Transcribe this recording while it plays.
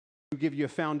give you a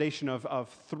foundation of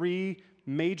three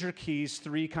major keys,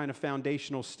 three kind of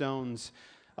foundational stones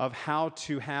of how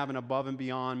to have an above and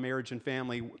beyond marriage and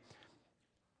family.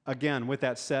 Again, with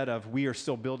that said of we are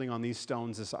still building on these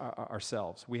stones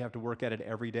ourselves. We have to work at it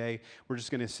every day. We're just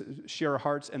going to share our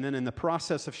hearts, and then in the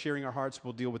process of sharing our hearts,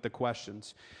 we'll deal with the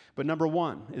questions. But number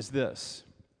one is this.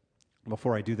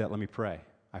 Before I do that, let me pray.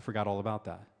 I forgot all about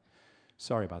that.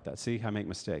 Sorry about that. See, I make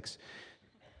mistakes.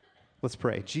 Let's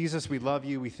pray. Jesus, we love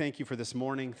you. We thank you for this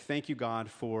morning. Thank you, God,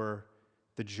 for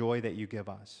the joy that you give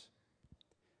us.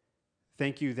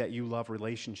 Thank you that you love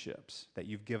relationships, that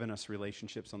you've given us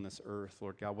relationships on this earth.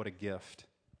 Lord God, what a gift.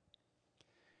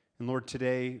 And Lord,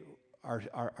 today,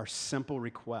 our simple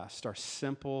request, our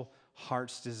simple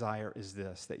heart's desire is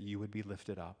this, that you would be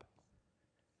lifted up.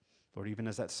 Lord, even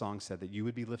as that song said, that you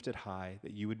would be lifted high,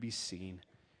 that you would be seen,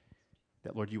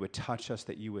 that, Lord, you would touch us,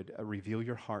 that you would reveal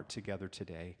your heart together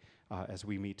today as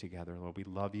we meet together. Lord, we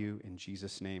love you in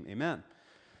Jesus' name. Amen.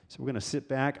 So we're going to sit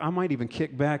back. I might even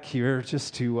kick back here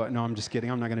just to, no, I'm just kidding.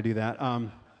 I'm not going to do that.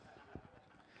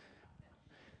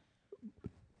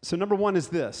 So number one is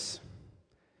this.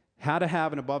 How to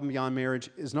have an above and beyond marriage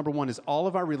is number one is all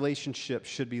of our relationships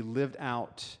should be lived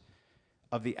out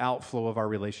of the outflow of our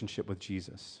relationship with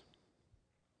Jesus.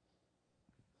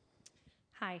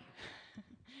 Hi.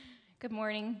 Good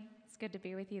morning. It's good to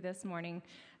be with you this morning.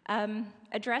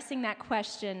 Addressing that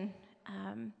question,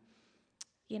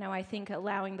 I think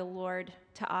allowing the Lord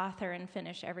to author and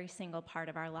finish every single part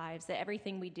of our lives, that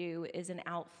everything we do is an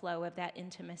outflow of that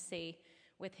intimacy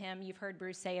with Him. You've heard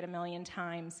Bruce say it a million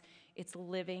times. It's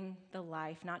living the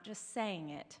life, not just saying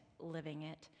it, living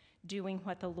it, doing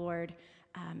what the Lord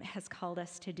has called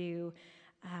us to do,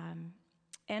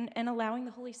 and allowing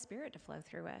the Holy Spirit to flow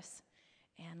through us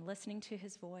and listening to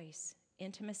His voice,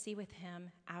 intimacy with Him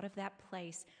out of that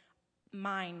place,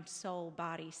 mind, soul,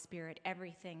 body, spirit,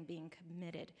 everything being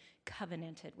committed,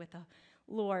 covenanted with the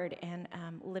Lord and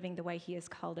living the way He has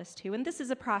called us to. And this is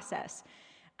a process,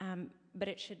 but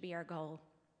it should be our goal,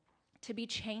 to be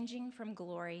changing from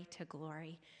glory to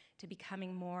glory, to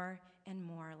becoming more and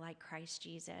more like Christ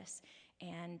Jesus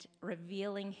and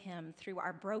revealing Him through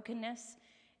our brokenness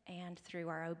and through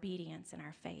our obedience and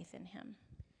our faith in Him.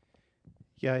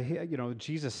 Yeah,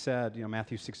 Jesus said,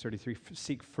 Matthew 6:33,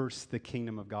 seek first the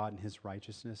kingdom of God and His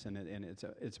righteousness, and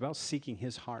it's about seeking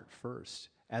His heart first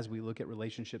as we look at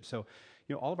relationships. So,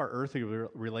 all of our earthly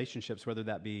relationships, whether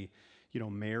that be,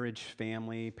 marriage,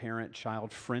 family, parent,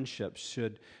 child, friendships,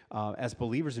 should, as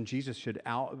believers in Jesus, should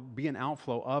be an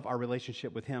outflow of our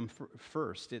relationship with Him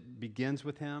first. It begins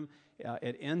with Him,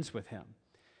 it ends with Him.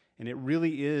 And it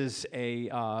really is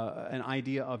an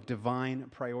idea of divine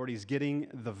priorities, getting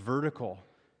the vertical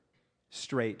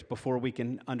straight before we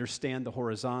can understand the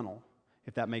horizontal,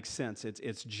 if that makes sense.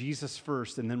 It's Jesus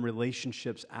first and then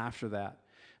relationships after that.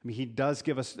 I mean, He does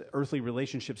give us earthly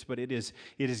relationships, but it is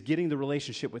getting the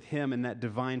relationship with Him and that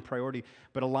divine priority.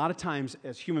 But a lot of times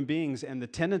as human beings, and the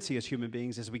tendency as human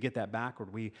beings is we get that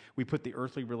backward. We put the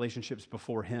earthly relationships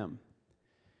before Him.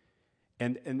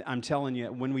 And I'm telling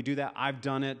you, when we do that, I've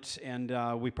done it,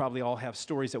 and we probably all have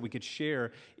stories that we could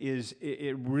share,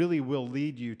 it really will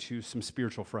lead you to some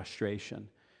spiritual frustration.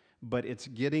 But it's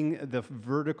getting the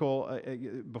vertical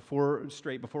before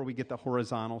we get the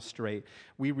horizontal straight.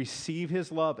 We receive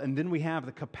His love, and then we have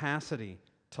the capacity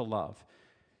to love.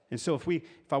 And so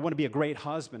if I want to be a great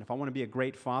husband, if I want to be a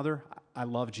great father, I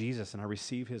love Jesus, and I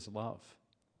receive His love.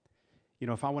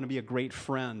 If I want to be a great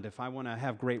friend, if I want to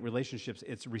have great relationships,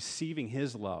 it's receiving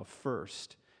His love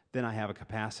first. Then I have a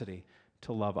capacity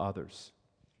to love others.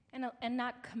 And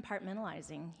not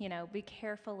compartmentalizing. Be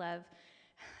careful of,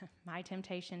 my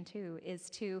temptation too, is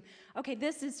to, okay,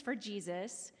 this is for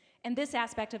Jesus, and this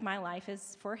aspect of my life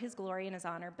is for His glory and His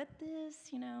honor, but this,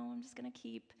 I'm just going to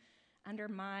keep under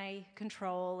my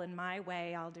control and my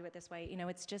way. I'll do it this way.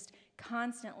 It's just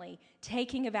constantly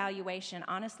taking evaluation,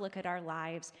 honest look at our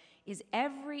lives. Is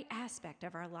every aspect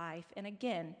of our life, and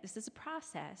again, this is a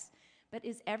process, but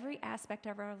is every aspect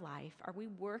of our life, are we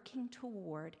working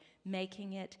toward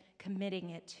making it,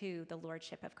 committing it to the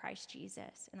Lordship of Christ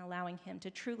Jesus and allowing Him to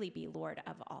truly be Lord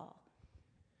of all?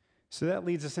 So that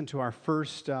leads us into our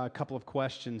first couple of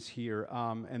questions here,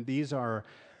 and these are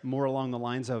more along the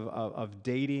lines of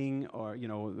dating, or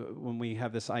when we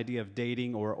have this idea of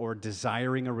dating or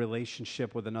desiring a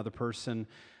relationship with another person.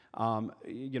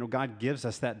 God gives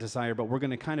us that desire, but we're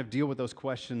going to kind of deal with those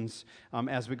questions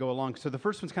as we go along. So the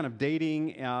first one's kind of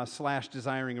dating /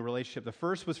 desiring a relationship. The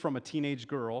first was from a teenage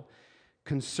girl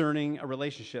concerning a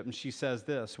relationship, and she says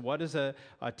this: what does a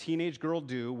teenage girl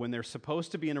do when they're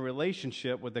supposed to be in a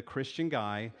relationship with a Christian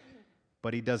guy,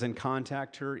 But he doesn't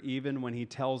contact her even when he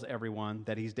tells everyone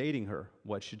that he's dating her.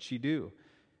 What should she do?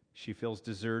 She feels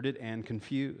deserted and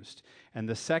confused. And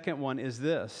the second one is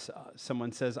this.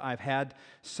 Someone says, I've had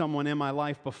someone in my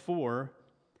life before,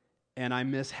 and I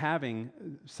miss having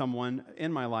someone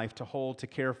in my life to hold, to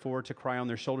care for, to cry on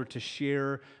their shoulder, to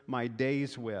share my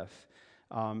days with.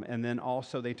 And then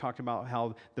also they talked about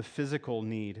how the physical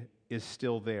need is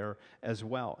still there as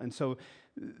well. And so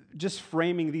just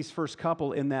framing these first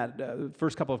couple in that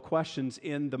first couple of questions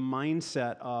in the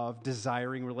mindset of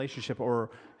desiring relationship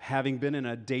or having been in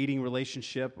a dating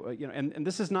relationship, and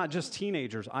this is not just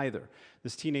teenagers either.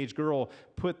 This teenage girl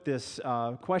put this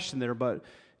question there, but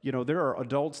there are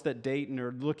adults that date and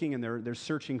are looking and they're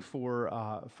searching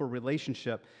for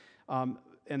relationship.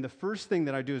 And the first thing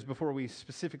that I do is before we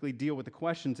specifically deal with the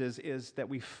questions is that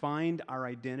we find our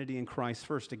identity in Christ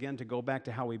first. Again, to go back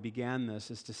to how we began this,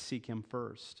 is to seek Him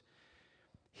first.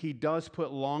 He does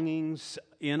put longings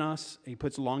in us. He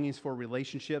puts longings for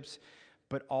relationships,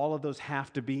 but all of those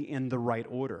have to be in the right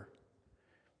order.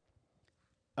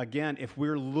 Again, if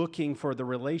we're looking for the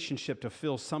relationship to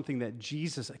fill something that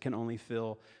Jesus can only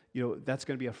fill, that's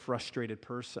going to be a frustrated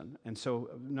person. And so,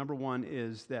 number one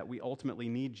is that we ultimately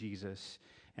need Jesus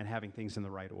and having things in the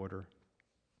right order.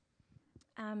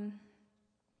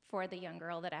 For the young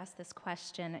girl that asked this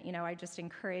question, I just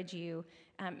encourage you,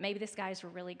 maybe this guy's a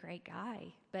really great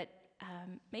guy, but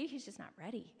maybe he's just not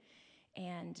ready.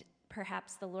 And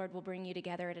perhaps the Lord will bring you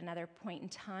together at another point in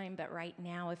time, but right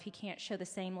now, if he can't show the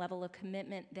same level of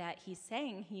commitment that he's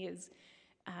saying he is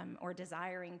or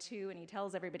desiring to, and he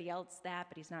tells everybody else that,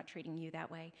 but he's not treating you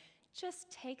that way, just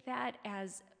take that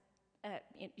as,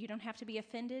 you don't have to be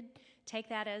offended, take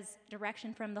that as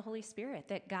direction from the Holy Spirit,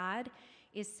 that God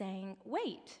is saying,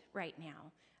 wait right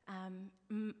now.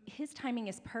 His timing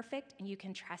is perfect, and you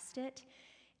can trust it.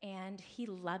 And he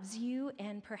loves you,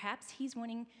 and perhaps he's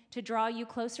wanting to draw you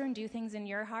closer and do things in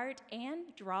your heart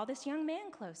and draw this young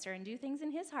man closer and do things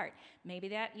in his heart. Maybe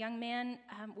that young man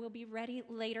will be ready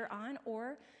later on,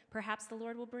 or perhaps the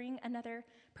Lord will bring another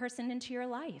person into your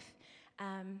life.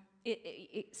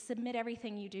 Submit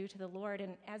everything you do to the Lord.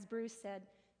 And as Bruce said,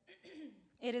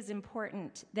 it is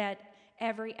important that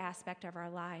every aspect of our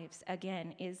lives,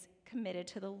 again, is committed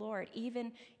to the Lord.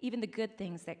 Even the good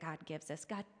things that God gives us.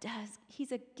 God does.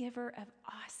 He's a giver of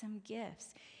awesome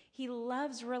gifts. He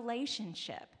loves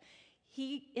relationship.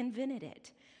 He invented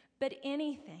it. But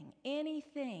anything, any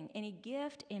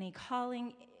gift, any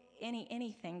calling,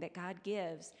 anything that God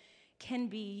gives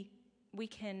we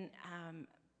can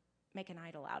make an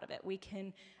idol out of it. We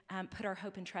can put our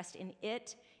hope and trust in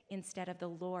it instead of the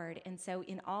Lord. And so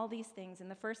in all these things, in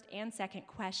the first and second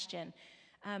question,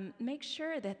 make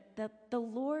sure that the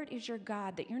Lord is your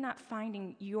God, that you're not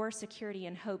finding your security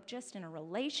and hope just in a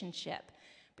relationship,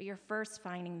 but you're first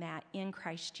finding that in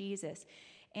Christ Jesus.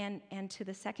 And to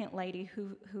the second lady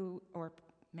who or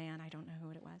man, I don't know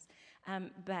who it was,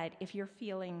 but if you're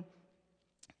feeling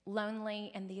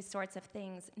lonely and these sorts of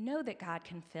things, know that God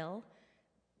can fill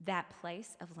that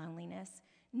place of loneliness.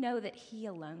 Know that He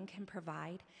alone can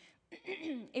provide.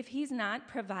 If He's not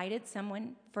provided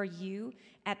someone for you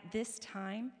at this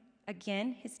time,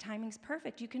 again, His timing's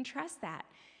perfect. You can trust that.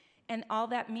 And all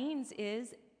that means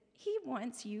is He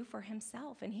wants you for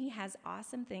Himself, and He has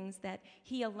awesome things that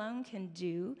He alone can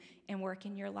do and work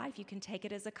in your life. You can take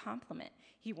it as a compliment.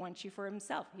 He wants you for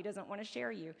Himself. He doesn't want to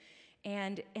share you.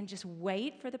 And just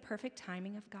wait for the perfect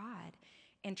timing of God.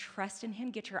 And trust in Him,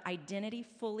 get your identity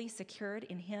fully secured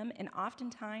in Him. And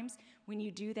oftentimes, when you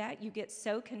do that, you get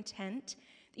so content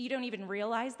that you don't even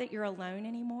realize that you're alone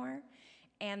anymore.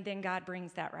 And then God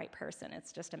brings that right person.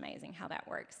 It's just amazing how that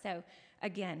works. So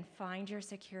again, find your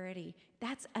security.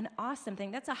 That's an awesome thing.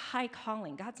 That's a high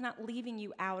calling. God's not leaving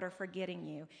you out or forgetting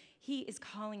you. He is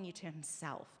calling you to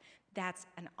Himself. That's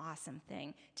an awesome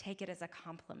thing. Take it as a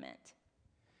compliment.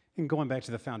 And going back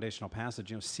to the foundational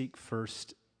passage, seek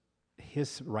first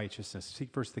His righteousness.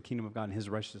 Seek first the kingdom of God and His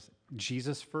righteousness.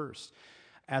 Jesus first.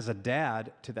 As a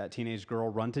dad to that teenage girl,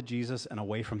 run to Jesus and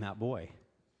away from that boy.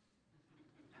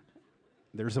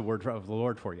 There's a word of the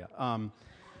Lord for you.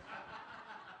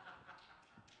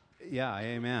 Yeah,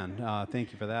 amen.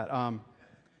 Thank you for that.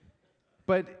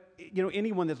 But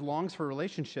anyone that longs for a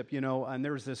relationship, and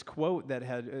there's this quote that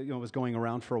had, was going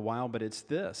around for a while, but it's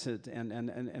this,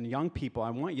 and young people,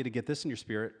 I want you to get this in your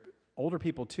spirit, older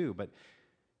people too, but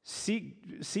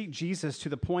seek Jesus to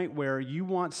the point where you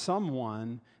want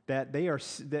someone that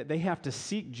they have to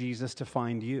seek Jesus to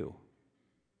find you.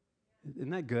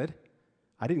 Isn't that good?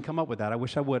 I didn't come up with that. I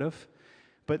wish I would have.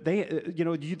 But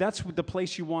that's the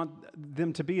place you want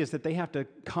them to be, is that they have to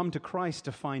come to Christ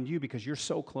to find you because you're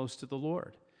so close to the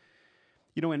Lord.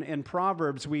 You know, in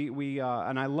Proverbs,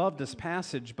 and I love this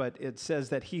passage, but it says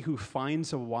that he who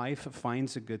finds a wife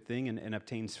finds a good thing and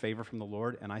obtains favor from the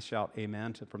Lord, and I shout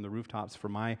amen from the rooftops for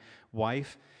my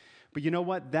wife. But you know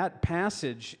what? That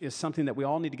passage is something that we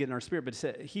all need to get in our spirit, but it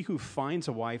says, he who finds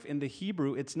a wife, in the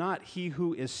Hebrew, it's not he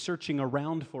who is searching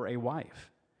around for a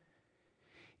wife.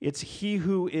 It's he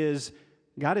who is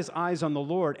got his eyes on the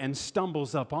Lord and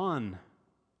stumbles upon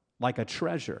like a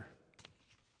treasure.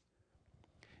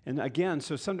 And again,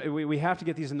 so we have to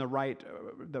get these in the right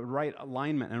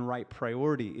alignment and right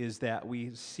priority, is that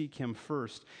we seek him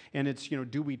first. And it's,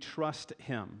 do we trust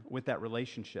him with that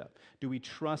relationship? Do we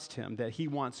trust him that he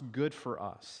wants good for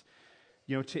us?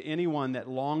 To anyone that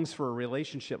longs for a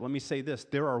relationship, let me say this: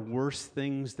 there are worse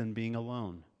things than being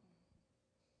alone.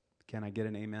 Can I get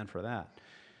an amen for that?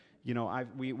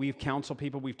 We've counseled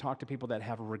people, we've talked to people that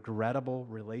have regrettable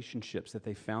relationships that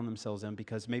they found themselves in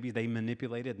because maybe they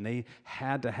manipulated and they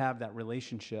had to have that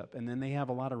relationship, and then they have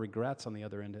a lot of regrets on the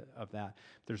other end of that.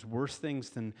 There's worse things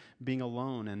than being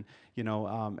alone, and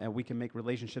and we can make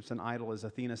relationships an idol, as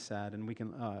Athena said, and we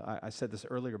can. I said this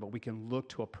earlier, but we can look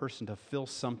to a person to fill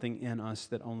something in us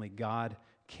that only God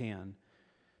can.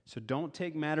 So don't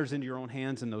take matters into your own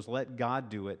hands and let God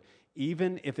do it,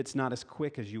 even if it's not as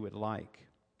quick as you would like.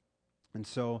 And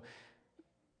so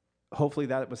hopefully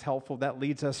that was helpful. That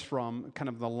leads us from kind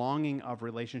of the longing of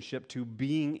relationship to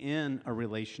being in a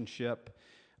relationship,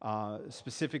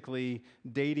 specifically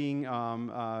dating,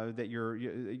 that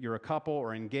you're a couple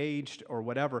or engaged or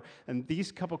whatever. And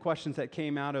these couple questions that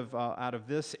came out of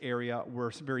this area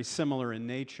were very similar in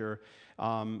nature.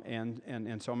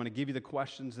 And so I'm going to give you the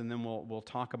questions, and then we'll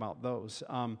talk about those.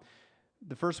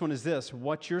 The first one is this: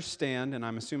 what's your stand, and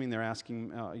I'm assuming they're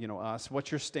asking us, what's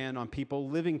your stand on people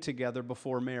living together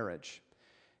before marriage?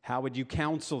 How would you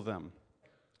counsel them?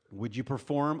 Would you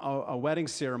perform a wedding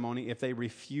ceremony if they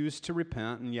refuse to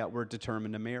repent and yet were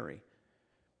determined to marry?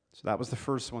 So that was the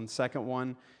first one. Second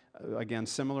one, again,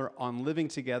 similar, on living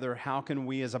together, how can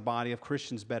we as a body of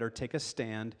Christians better take a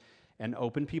stand and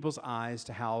open people's eyes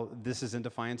to how this is in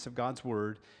defiance of God's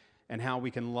word, and how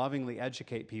we can lovingly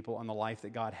educate people on the life that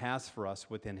God has for us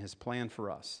within his plan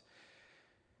for us.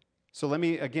 So we're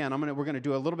going to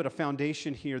do a little bit of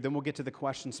foundation here, then we'll get to the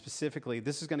question specifically.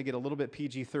 This is going to get a little bit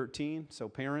PG-13, so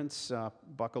parents,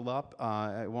 buckle up.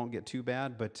 It won't get too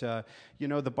bad, but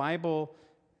the Bible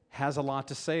has a lot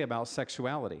to say about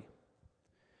sexuality.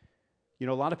 A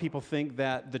lot of people think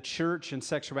that the church and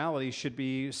sexuality should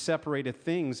be separated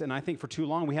things, and I think for too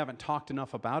long we haven't talked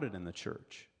enough about it in the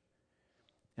church.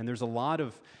 And there's a lot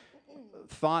of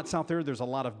thoughts out there. There's a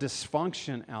lot of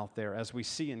dysfunction out there, as we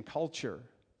see in culture.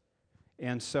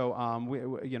 And so,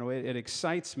 it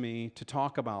excites me to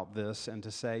talk about this and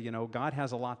to say, God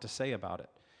has a lot to say about it.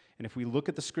 And if we look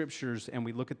at the Scriptures and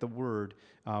we look at the Word,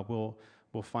 we'll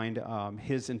find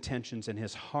his intentions and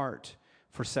his heart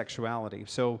for sexuality.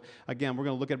 So, again, we're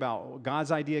going to look at about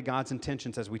God's idea, God's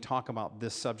intentions as we talk about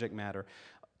this subject matter.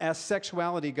 As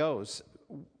sexuality goes,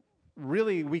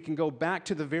 really, we can go back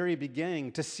to the very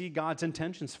beginning to see God's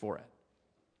intentions for it.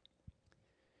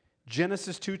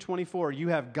 Genesis 2:24, you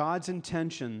have God's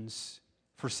intentions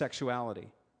for sexuality.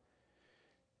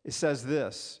 It says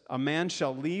this: a man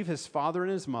shall leave his father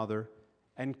and his mother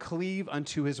and cleave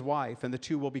unto his wife, and the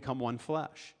two will become one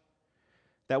flesh.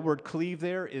 That word cleave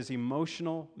there is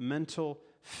emotional, mental,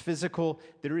 physical.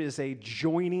 There is a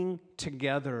joining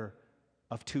together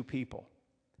of two people.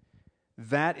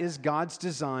 That is God's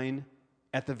design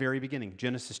at the very beginning.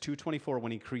 Genesis 2:24,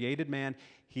 when he created man,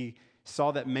 he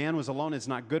saw that man was alone. It's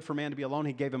not good for man to be alone.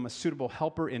 He gave him a suitable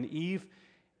helper in Eve.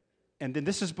 And then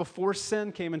this is before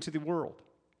sin came into the world.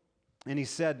 And he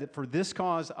said that for this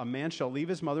cause a man shall leave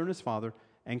his mother and his father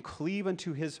and cleave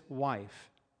unto his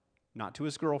wife, not to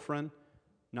his girlfriend,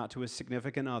 not to his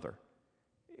significant other.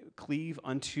 Cleave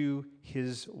unto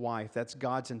his wife. That's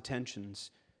God's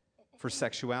intentions for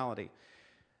sexuality.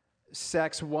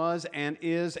 Sex was and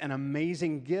is an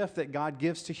amazing gift that God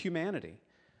gives to humanity,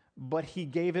 but he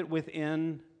gave it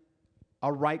within a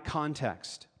right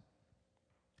context.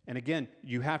 And again,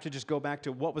 you have to just go back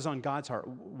to what was on God's heart.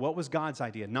 What was God's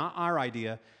idea? Not our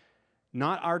idea,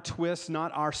 not our twist,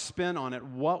 not our spin on it.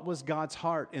 What was God's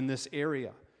heart in this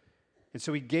area? And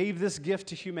so he gave this gift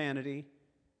to humanity,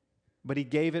 but he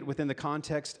gave it within the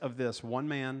context of this: one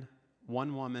man,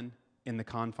 one woman in the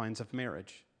confines of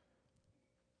marriage.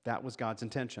 That was God's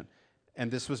intention. And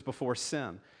this was before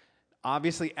sin.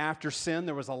 Obviously, after sin,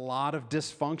 there was a lot of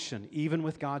dysfunction, even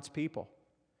with God's people.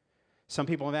 Some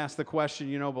people have asked the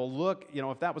question, well, look,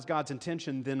 if that was God's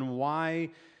intention, then why,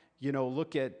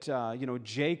 Look at,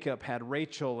 Jacob had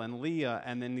Rachel and Leah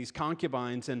and then these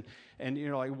concubines and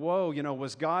you're like, whoa,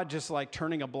 was God just like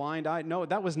turning a blind eye? No,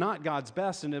 that was not God's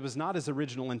best, and it was not his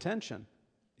original intention.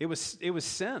 It was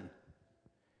sin.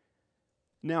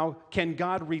 Now, can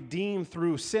God redeem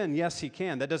through sin? Yes, he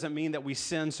can. That doesn't mean that we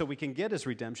sin so we can get his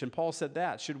redemption. Paul said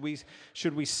that. Should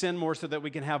we sin more so that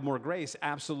we can have more grace?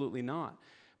 Absolutely not.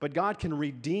 But God can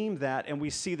redeem that, and we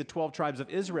see the 12 tribes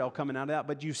of Israel coming out of that,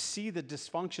 but you see the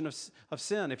dysfunction of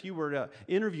sin. If you were to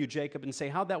interview Jacob and say,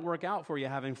 how'd that work out for you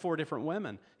having 4 different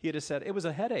women? He'd have said, it was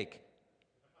a headache.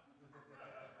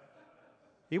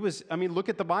 Look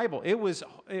at the Bible. It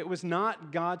was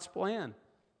not God's plan.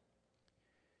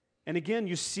 And again,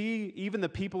 you see even the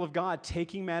people of God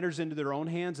taking matters into their own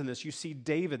hands in this. You see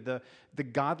David, the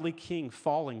godly king,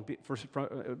 falling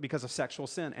because of sexual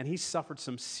sin, and he suffered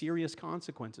some serious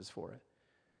consequences for it.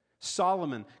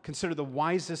 Solomon, considered the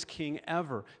wisest king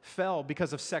ever, fell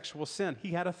because of sexual sin. He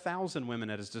had 1,000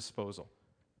 women at his disposal.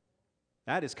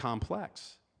 That is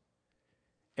complex.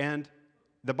 And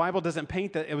the Bible doesn't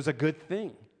paint that it was a good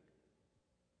thing.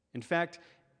 In fact,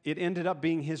 it ended up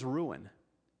being his ruin.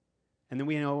 And then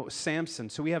we know Samson.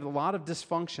 So we have a lot of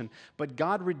dysfunction. But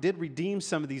God did redeem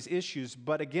some of these issues.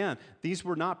 But again, these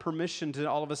were not permission to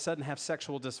all of a sudden have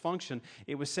sexual dysfunction.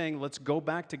 It was saying, let's go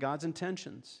back to God's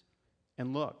intentions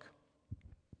and look.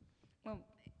 Well,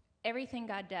 everything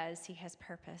God does, he has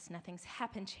purpose. Nothing's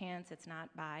happen chance. It's not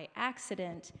by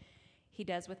accident. He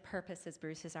does with purpose, as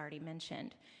Bruce has already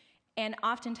mentioned. And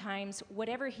oftentimes,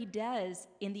 whatever he does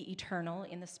in the eternal,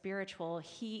 in the spiritual,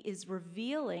 he is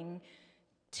revealing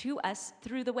to us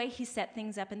through the way he set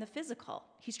things up in the physical.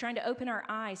 He's trying to open our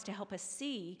eyes to help us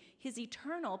see his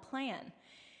eternal plan.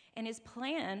 And his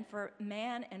plan for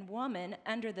man and woman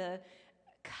under the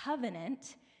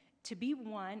covenant to be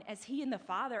one as he and the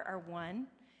Father are one,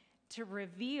 to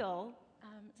reveal,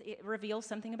 it reveals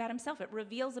something about himself. It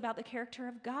reveals about the character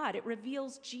of God. It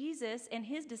reveals Jesus and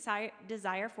his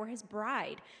desire for his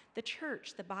bride, the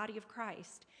church, the body of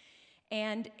Christ.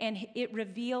 And it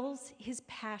reveals his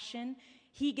passion.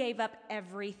 He gave up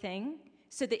everything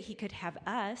so that he could have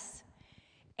us,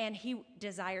 and he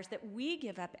desires that we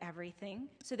give up everything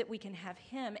so that we can have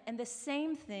him. And the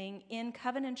same thing in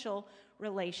covenantal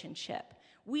relationship.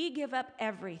 We give up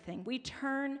everything. We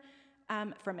turn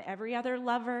from every other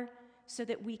lover so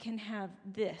that we can have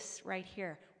this right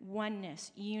here,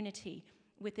 oneness, unity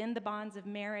within the bonds of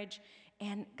marriage.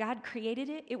 And God created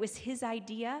it. It was his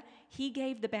idea. He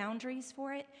gave the boundaries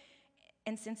for it.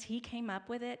 And since he came up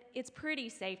with it, it's pretty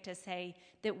safe to say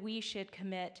that we should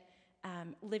commit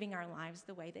living our lives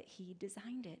the way that he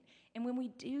designed it. And when we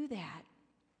do that,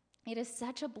 it is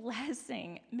such a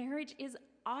blessing. Marriage is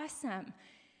awesome.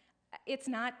 It's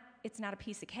not a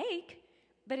piece of cake,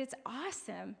 but it's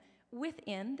awesome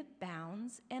within the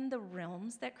bounds and the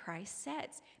realms that Christ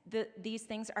sets. These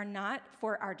things are not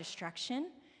for our destruction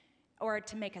or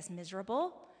to make us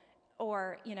miserable.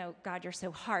 Or, God, you're so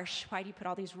harsh. Why do you put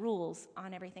all these rules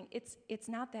on everything? It's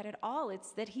not that at all.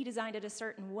 It's that he designed it a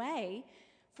certain way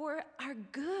for our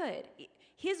good.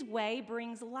 His way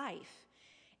brings life.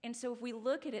 And so if we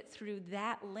look at it through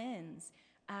that lens,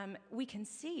 we can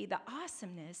see the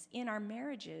awesomeness in our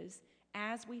marriages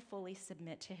as we fully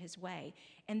submit to his way.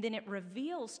 And then it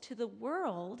reveals to the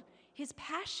world his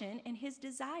passion and his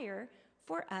desire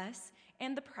for us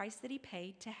and the price that he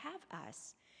paid to have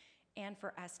us. And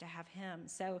for us to have him.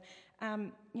 So,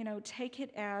 take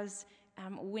it as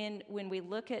when we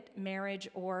look at marriage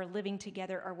or living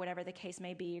together or whatever the case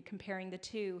may be, comparing the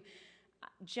two,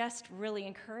 just really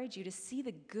encourage you to see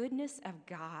the goodness of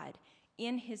God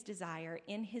in his desire,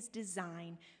 in his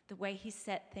design, the way he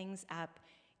set things up.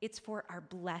 It's for our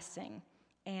blessing,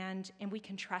 and we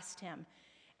can trust him.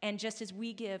 And just as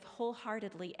we give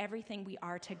wholeheartedly everything we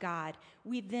are to God,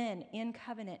 we then, in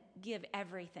covenant, give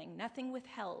everything, nothing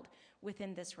withheld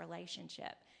within this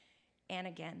relationship. And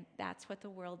again, that's what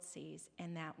the world sees,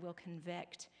 and that will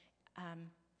convict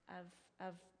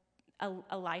of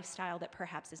a lifestyle that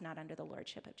perhaps is not under the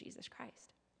lordship of Jesus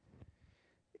Christ.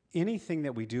 Anything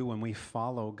that we do when we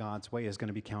follow God's way is going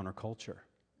to be counterculture.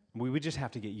 We just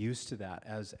have to get used to that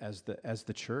as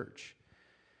the church.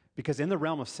 Because in the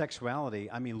realm of sexuality,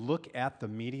 look at the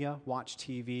media, watch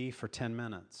TV for 10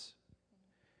 minutes,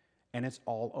 and it's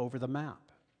all over the map.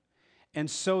 And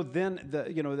so then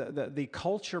the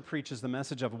culture preaches the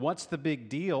message of what's the big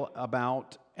deal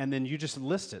about, and then you just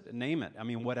list it, name it.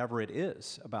 Whatever it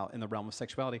is about in the realm of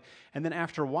sexuality. And then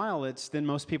after a while, then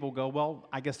most people go, well,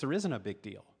 I guess there isn't a big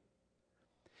deal.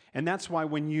 And that's why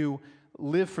when you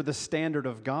live for the standard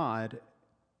of God,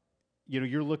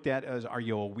 you're looked at as, are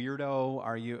you a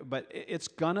weirdo? But it's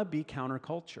gonna be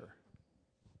counterculture.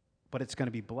 but it's going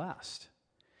to be blessed.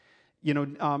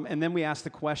 And then we ask the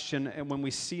question, and when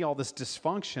we see all this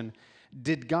dysfunction,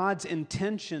 did God's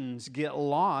intentions get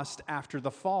lost after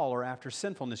the fall or after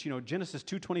sinfulness? Genesis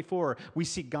 2:24, we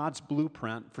see God's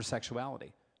blueprint for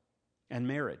sexuality and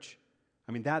marriage.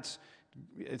 I mean,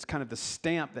 it's kind of the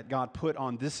stamp that God put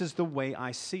on, this is the way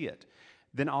I see it.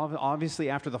 Then obviously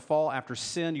after the fall, after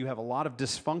sin, you have a lot of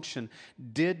dysfunction.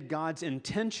 Did God's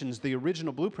intentions, the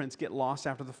original blueprints, get lost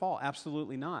after the fall?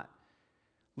 Absolutely not.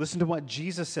 Listen to what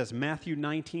Jesus says, Matthew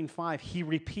 19:5. He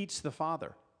repeats the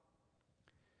Father.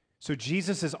 So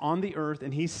Jesus is on the earth,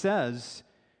 and he says,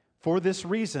 for this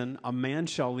reason, a man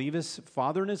shall leave his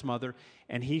father and his mother,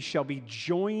 and he shall be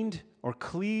joined or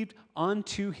cleaved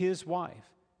unto his wife,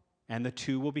 and the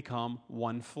two will become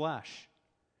one flesh.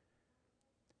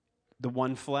 The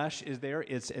one flesh is there.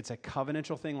 It's a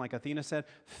covenantal thing, like Athena said,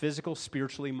 physical,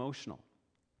 spiritual, emotional.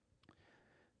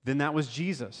 Then that was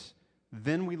Jesus.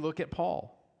 Then we look at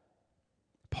Paul.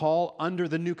 Paul under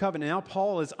the new covenant. Now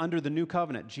Paul is under the new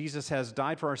covenant. Jesus has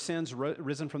died for our sins,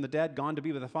 risen from the dead, gone to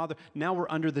be with the Father. Now we're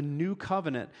under the new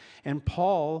covenant. And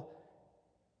Paul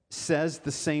says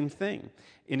the same thing.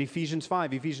 In Ephesians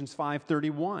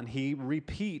 5:31, he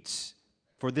repeats,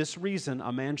 for this reason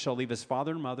a man shall leave his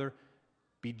father and mother,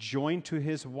 be joined to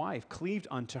his wife, cleaved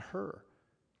unto her.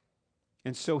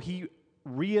 And so he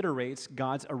reiterates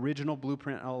God's original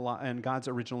blueprint and God's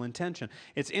original intention.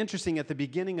 It's interesting, at the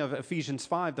beginning of Ephesians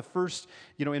 5, the first,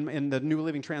 in the New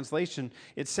Living Translation,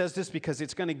 it says this because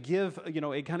it's going to give,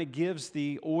 it kind of gives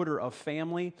the order of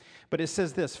family, but it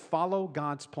says this, follow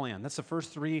God's plan. That's the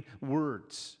first three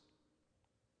words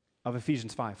of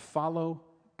Ephesians 5. Follow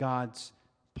God's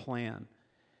plan.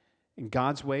 And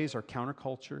God's ways are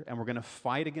counterculture, and we're going to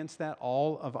fight against that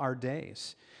all of our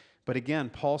days. But again,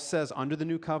 Paul says under the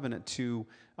new covenant to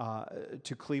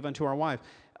cleave unto our wife.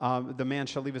 The man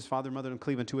shall leave his father and mother and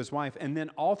cleave unto his wife. And then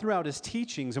all throughout his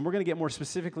teachings, and we're going to get more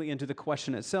specifically into the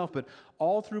question itself, but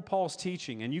all through Paul's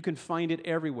teaching, and you can find it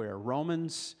everywhere,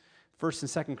 Romans,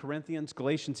 1st and 2nd Corinthians,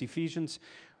 Galatians, Ephesians,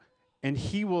 and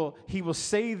he will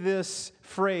say this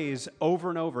phrase over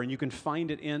and over, and you can find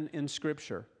it in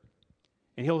Scripture.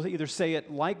 And he'll either say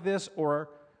it like this or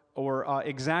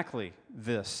exactly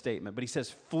this statement. But he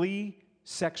says, flee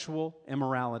sexual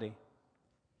immorality.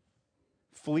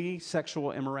 Flee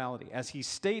sexual immorality. As he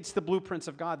states the blueprints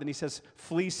of God, then he says,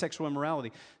 flee sexual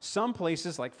immorality. Some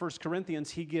places, like 1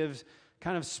 Corinthians, he gives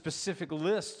kind of specific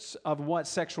lists of what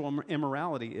sexual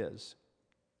immorality is.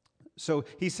 So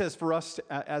he says for us,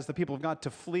 as the people of God,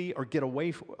 to flee or get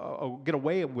away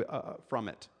from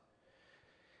it.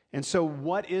 And so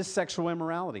what is sexual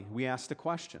immorality? We ask the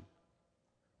question.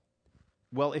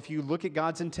 Well, if you look at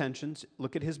God's intentions,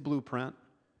 look at his blueprint,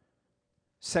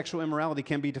 sexual immorality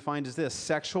can be defined as this: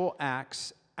 sexual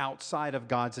acts outside of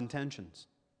God's intentions.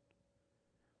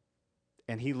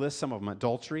 And he lists some of them: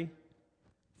 adultery,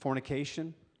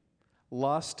 fornication,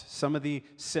 lust. Some of the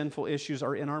sinful issues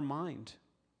are in our mind.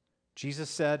 Jesus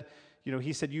said,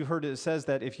 he said, you heard it says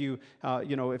that if you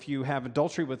have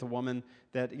adultery with a woman,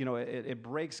 that, it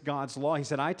breaks God's law. He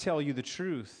said, I tell you the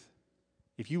truth.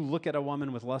 If you look at a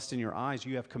woman with lust in your eyes,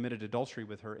 you have committed adultery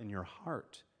with her in your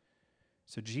heart.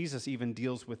 So Jesus even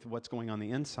deals with what's going on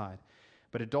the inside.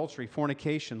 But adultery,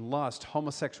 fornication, lust,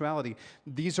 homosexuality,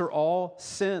 these are all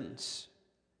sins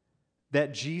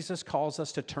that Jesus calls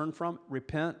us to turn from,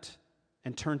 repent,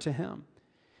 and turn to him.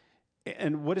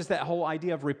 And what is that whole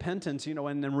idea of repentance?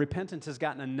 And then repentance has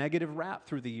gotten a negative rap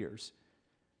through the years.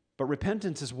 But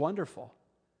repentance is wonderful.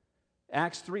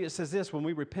 Acts 3, it says this: when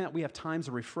we repent, we have times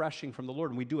of refreshing from the Lord,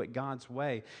 and we do it God's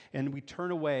way. And we turn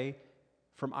away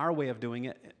from our way of doing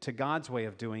it to God's way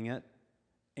of doing it,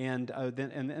 and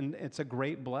it's a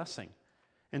great blessing.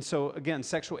 And so, again,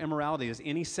 sexual immorality is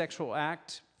any sexual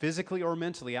act, physically or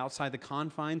mentally, outside the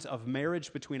confines of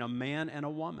marriage between a man and a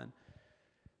woman.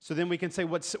 So then we can say,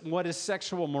 what is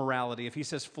sexual morality? If he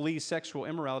says flee sexual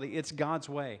immorality, it's God's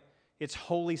way. It's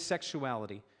holy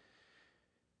sexuality.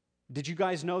 Did you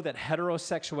guys know that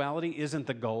heterosexuality isn't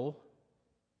the goal?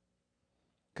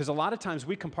 Because a lot of times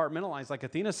we compartmentalize, like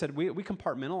Athena said, we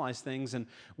compartmentalize things, and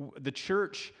the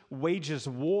church wages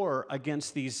war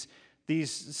against these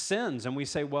sins. And we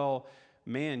say, well,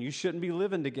 man, you shouldn't be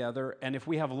living together, and if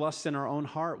we have lust in our own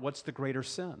heart, what's the greater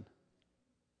sin?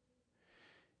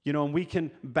 And we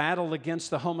can battle against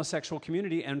the homosexual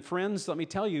community. And friends, let me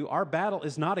tell you, our battle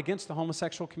is not against the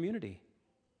homosexual community.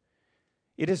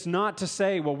 It is not to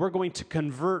say, well, we're going to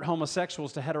convert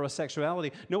homosexuals to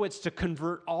heterosexuality. No, it's to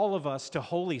convert all of us to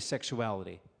holy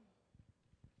sexuality.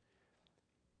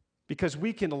 Because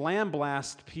we can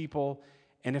lambaste people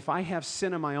And if I have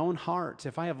sin in my own heart,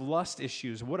 if I have lust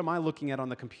issues, what am I looking at on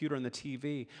the computer and the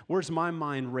TV? Where's my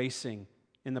mind racing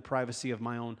in the privacy of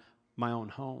my own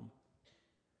home?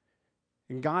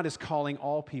 And God is calling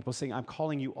all people, saying, I'm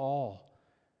calling you all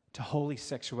to holy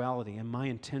sexuality and my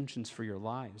intentions for your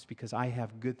lives because I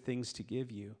have good things to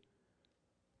give you.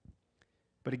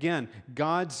 But again,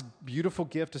 God's beautiful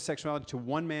gift of sexuality to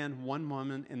one man, one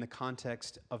woman in the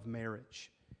context of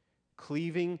marriage.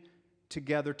 Cleaving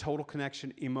together, total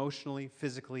connection, emotionally,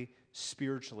 physically,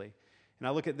 spiritually. And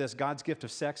I look at this, God's gift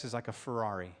of sex is like a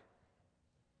Ferrari.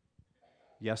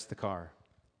 Yes, the car.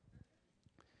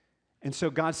 And so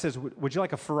God says, would you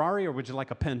like a Ferrari or would you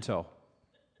like a Pinto?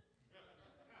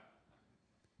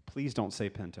 Please don't say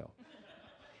Pinto.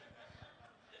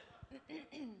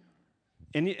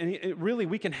 And really,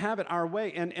 we can have it our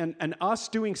way. And us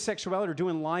doing sexuality or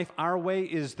doing life our way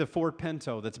is the Ford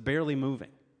Pinto that's barely moving.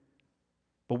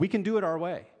 But we can do it our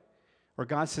way. Or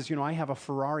God says, I have a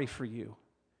Ferrari for you.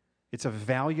 It's a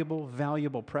valuable,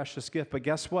 valuable, precious gift. But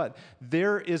guess what?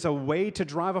 There is a way to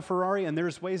drive a Ferrari, and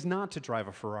there's ways not to drive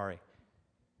a Ferrari.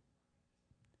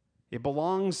 It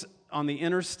belongs on the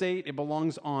interstate. It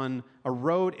belongs on a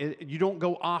road. You don't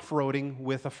go off-roading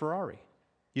with a Ferrari.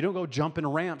 You don't go jumping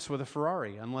ramps with a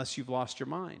Ferrari unless you've lost your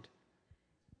mind.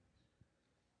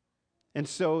 And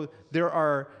so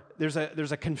there's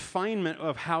a confinement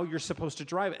of how you're supposed to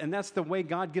drive it. And that's the way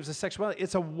God gives us sexuality.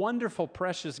 It's a wonderful,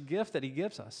 precious gift that he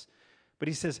gives us. But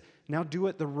he says, now do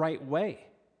it the right way.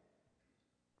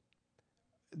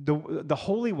 The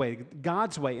holy way,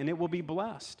 God's way, and it will be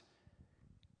blessed.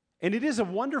 And it is a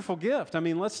wonderful gift. I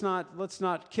mean, let's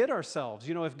not kid ourselves.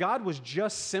 If God was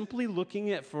just simply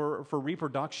looking at for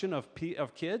reproduction of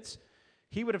kids,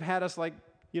 he would have had us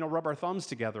rub our thumbs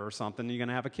together or something, and you're going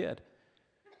to have a kid.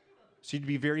 So you'd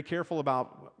be very careful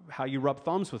about how you rub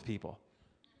thumbs with people.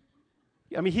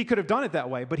 I mean, he could have done it that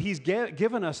way, but he's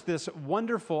given us this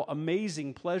wonderful,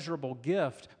 amazing, pleasurable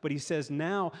gift. But he says,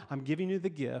 now I'm giving you the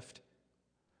gift.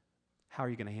 How are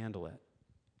you going to handle it?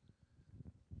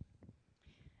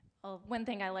 Well, one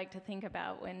thing I like to think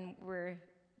about when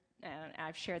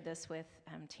I've shared this with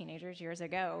teenagers years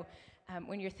ago,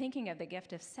 when you're thinking of the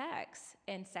gift of sex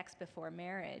and sex before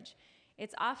marriage,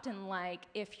 it's often like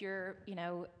if you're,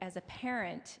 as a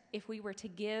parent, if we were to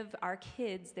give our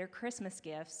kids their Christmas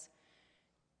gifts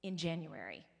in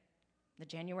January, the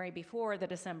January before the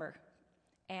December,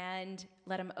 and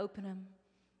let them open them,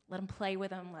 let them play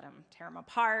with them, let them tear them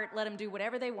apart, let them do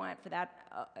whatever they want for that,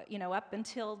 up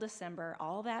until December,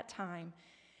 all that time.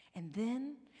 And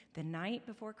then the night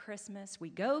before Christmas, we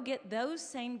go get those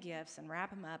same gifts and wrap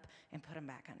them up and put them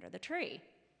back under the tree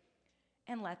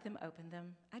and let them open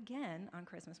them again on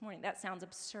Christmas morning. That sounds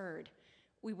absurd.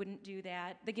 We wouldn't do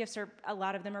that. The gifts a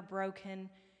lot of them are broken,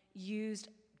 used,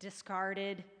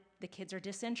 discarded. The kids are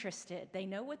disinterested. They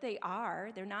know what they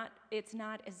are. It's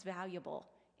not as valuable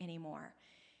anymore.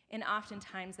 And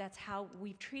oftentimes that's how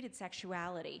we've treated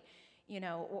sexuality,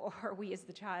 or we as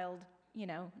the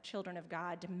children of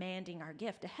God, demanding our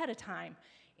gift ahead of time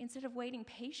instead of waiting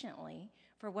patiently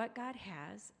for what God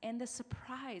has and the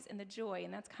surprise and the joy.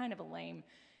 And that's kind of a lame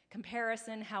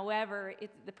comparison. However,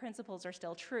 the principles are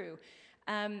still true.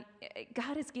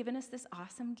 God has given us this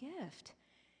awesome gift.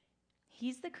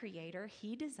 He's the creator.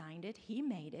 He designed it. He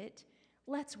made it.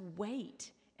 Let's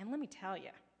wait. And let me tell you,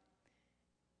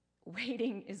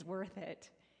 waiting is worth it.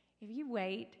 If you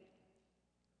wait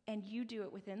and you do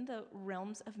it within the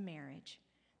realms of marriage,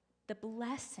 the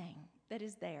blessing that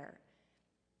is there,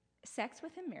 sex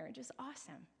within marriage is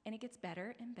awesome, and it gets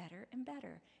better and better and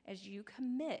better as you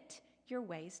commit your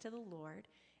ways to the Lord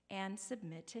and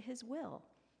submit to his will.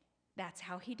 That's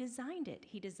how he designed it.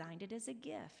 He designed it as a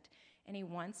gift, and he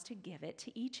wants to give it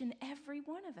to each and every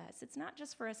one of us. It's not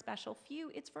just for a special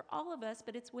few, it's for all of us,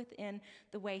 but it's within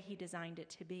the way he designed it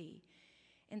to be.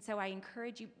 And so I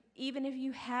encourage you, even if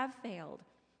you have failed,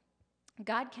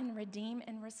 God can redeem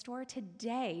and restore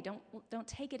today. Don't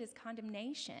take it as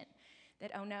condemnation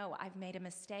that, oh no, I've made a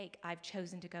mistake. I've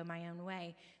chosen to go my own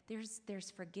way.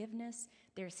 There's forgiveness,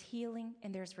 there's healing,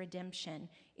 and there's redemption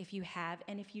if you have.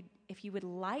 And if you would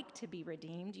like to be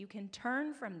redeemed, you can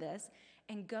turn from this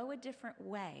and go a different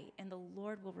way, and the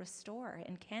Lord will restore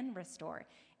and can restore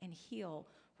and heal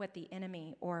what the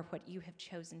enemy or what you have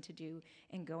chosen to do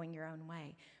in going your own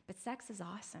way. But sex is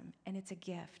awesome, and it's a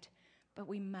gift, but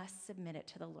we must submit it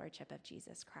to the lordship of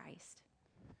Jesus Christ.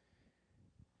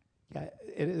 Yeah,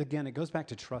 it goes back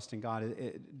to trusting God.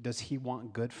 Does he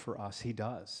want good for us? He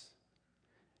does.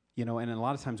 And a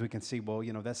lot of times we can see, well,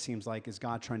 that seems like, is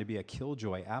God trying to be a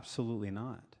killjoy? Absolutely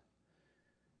not.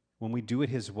 When we do it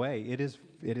his way, it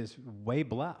is way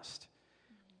blessed.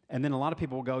 And then a lot of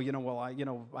people will go, well,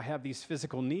 I have these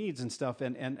physical needs and stuff.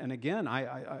 And again,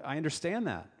 I understand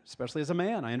that, especially as a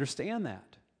man, I understand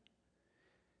that.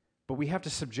 But we have to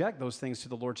subject those things to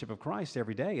the Lordship of Christ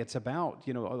every day. It's about,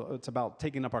 it's about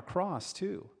taking up our cross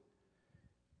too.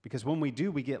 Because when we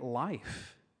do, we get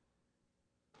life,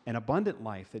 an abundant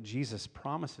life that Jesus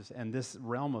promises. And this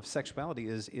realm of sexuality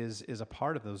is a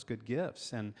part of those good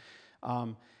gifts. And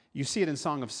you see it in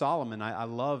Song of Solomon. I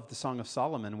love the Song of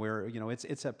Solomon where,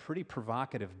 it's a pretty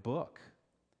provocative book.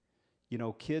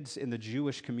 Kids in the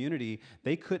Jewish community,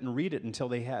 they couldn't read it until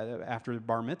they had after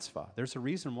bar mitzvah. There's a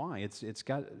reason why. It's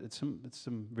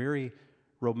some very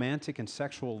romantic and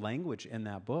sexual language in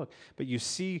that book. But you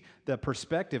see the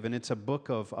perspective, and it's a book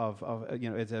of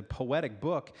it's a poetic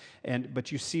book.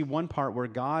 But you see one part where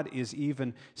God is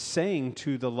even saying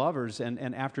to the lovers,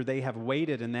 and after they have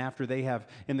waited, and after they have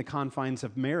in the confines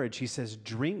of marriage, he says,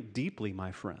 "Drink deeply,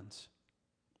 my friends."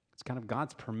 It's kind of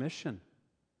God's permission.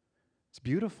 It's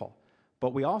beautiful.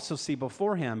 But we also see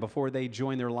beforehand, before they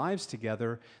join their lives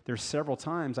together, there's several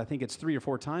times, I think it's 3 or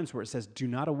 4 times, where it says, "Do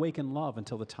not awaken love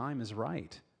until the time is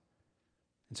right."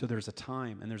 And so there's a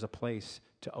time and there's a place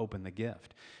to open the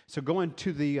gift. So going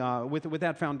to the, with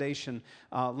that foundation,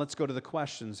 let's go to the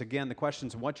questions. Again, the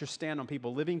questions: what's your stand on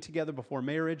people living together before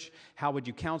marriage? How would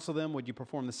you counsel them? Would you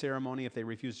perform the ceremony if they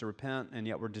refuse to repent and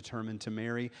yet were determined to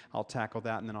marry? I'll tackle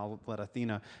that, and then I'll let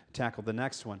Athena tackle the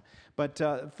next one. But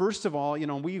first of all,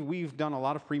 we've done a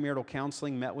lot of premarital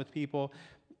counseling, met with people.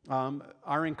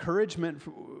 Our encouragement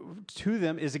to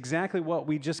them is exactly what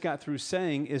we just got through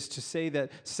saying, is to say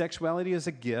that sexuality is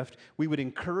a gift. We would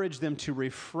encourage them to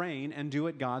refrain and do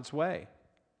it God's way.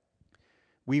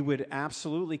 We would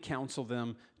absolutely counsel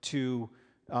them to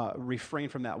refrain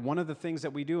from that. One of the things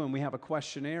that we do, and we have a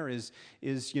questionnaire, is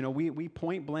we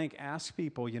point blank ask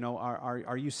people,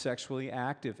 are you sexually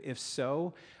active? If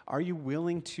so, are you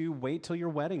willing to wait till your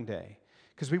wedding day?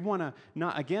 Because we want to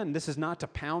not, again, this is not to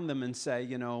pound them and say,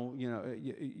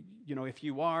 if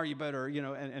you are, you better,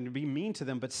 and be mean to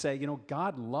them, but say,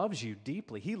 God loves you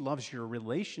deeply. He loves your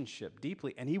relationship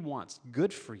deeply, and He wants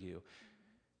good for you.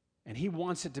 And He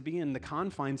wants it to be in the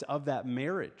confines of that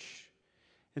marriage.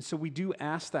 And so we do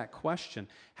ask that question.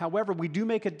 However, we do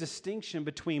make a distinction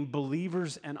between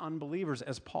believers and unbelievers,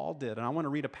 as Paul did. And I want to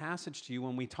read a passage to you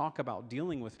when we talk about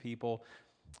dealing with people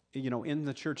in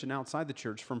the church and outside the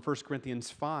church, from 1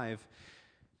 Corinthians 5,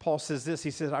 Paul says this.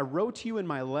 He says, "I wrote to you in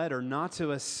my letter not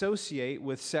to associate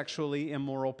with sexually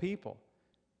immoral people."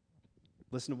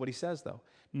 Listen to what he says, though.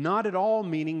 "Not at all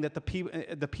meaning that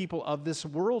the people of this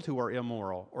world who are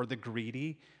immoral, or the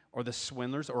greedy, or the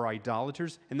swindlers, or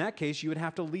idolaters. In that case, you would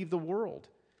have to leave the world.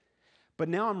 But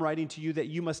now I'm writing to you that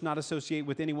you must not associate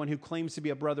with anyone who claims to be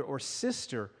a brother or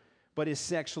sister, but is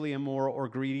sexually immoral or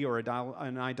greedy or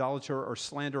an idolater or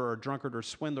slanderer or drunkard or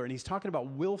swindler." And he's talking about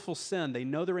willful sin. They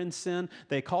know they're in sin.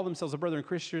 They call themselves a brother and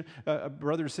Christian, a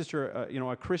brother or sister,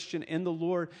 a Christian in the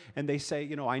Lord. And they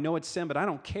say, I know it's sin, but I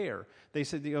don't care. They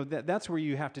said, that's where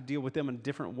you have to deal with them in a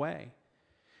different way.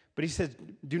 But he says,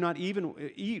 do not even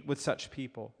eat with such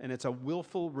people. And it's a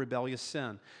willful, rebellious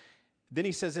sin. Then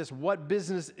he says this: "What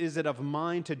business is it of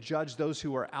mine to judge those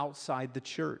who are outside the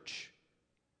church?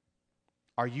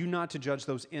 Are you not to judge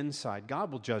those inside?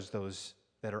 God will judge those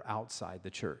that are outside the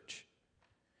church."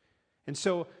 And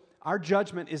so our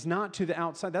judgment is not to the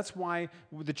outside. That's why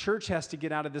the church has to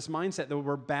get out of this mindset that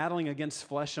we're battling against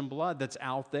flesh and blood that's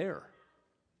out there.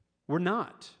 We're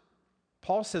not.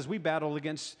 Paul says we battle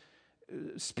against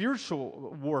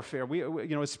spiritual warfare.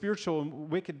 We spiritual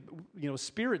wicked,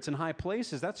 spirits in high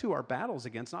places. That's who our battle's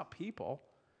against, not people.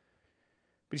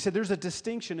 But he said there's a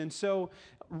distinction. And so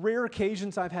rare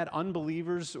occasions I've had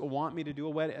unbelievers want me to do a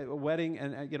wedding,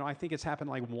 and I think it's happened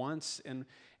like once, and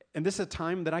this is a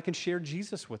time that I can share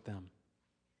Jesus with them.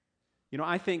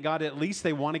 I thank God at least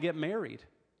they want to get married.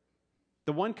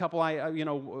 The one couple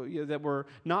that were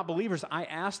not believers, I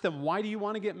asked them, "Why do you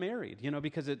want to get married?"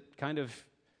 Because it kind of,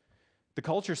 the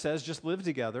culture says just live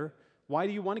together. Why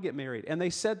do you want to get married? And they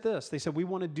said this. They said, "We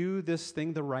want to do this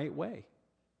thing the right way."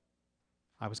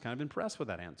 I was kind of impressed with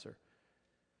that answer,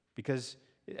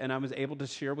 and I was able to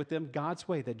share with them God's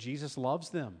way, that Jesus loves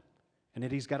them and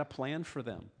that He's got a plan for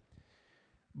them.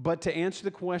 But to answer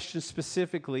the question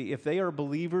specifically, if they are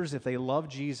believers, if they love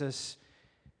Jesus,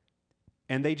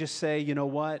 and they just say,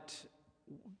 what,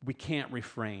 we can't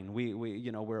refrain.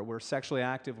 We're sexually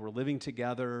active, we're living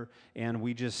together, and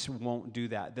we just won't do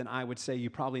that, then I would say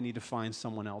you probably need to find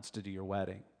someone else to do your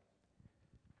wedding.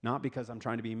 Not because I'm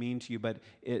trying to be mean to you, but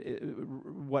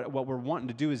what we're wanting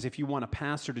to do is, if you want a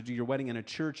pastor to do your wedding in a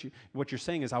church, what you're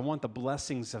saying is, I want the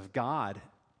blessings of God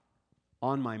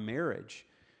on my marriage.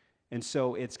 And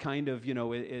so it's kind of,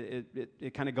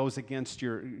 it kind of goes against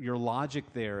your logic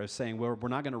there of saying, well, we're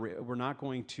not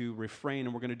going to refrain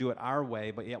and we're going to do it our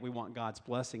way, but yet we want God's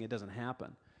blessing. It doesn't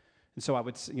happen. And so I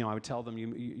would tell them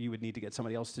you would need to get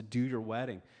somebody else to do your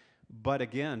wedding. But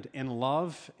again, in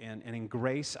love and in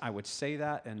grace, I would say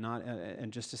that,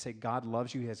 and just to say God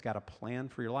loves you, He has got a plan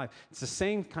for your life. It's the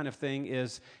same kind of thing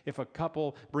as if a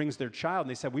couple brings their child and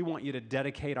they said, we want you to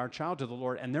dedicate our child to the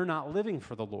Lord, and they're not living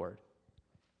for the Lord.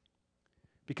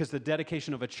 Because the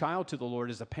dedication of a child to the Lord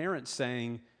is a parent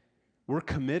saying, we're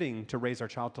committing to raise our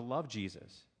child to love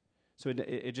Jesus. So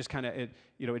it just kind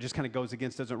of goes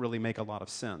against, doesn't really make a lot of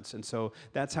sense. And so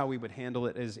that's how we would handle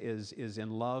it is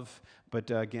in love, but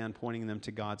again, pointing them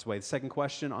to God's way. The second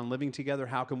question on living together,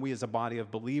 how can we as a body of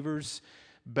believers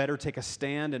better take a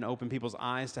stand and open people's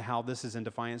eyes to how this is in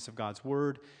defiance of God's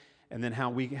word? And then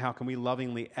how can we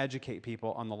lovingly educate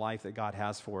people on the life that God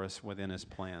has for us within His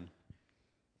plan?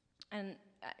 And,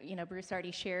 Bruce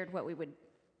already shared what we would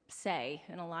say,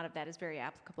 and a lot of that is very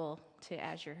applicable to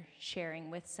as you're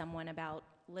sharing with someone about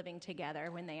living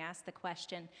together when they ask the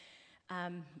question.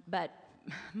 But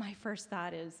my first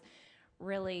thought is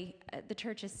really the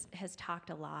church has talked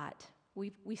a lot.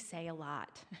 We say a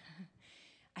lot.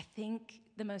 I think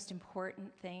the most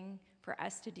important thing for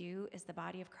us to do as the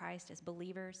body of Christ, as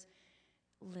believers,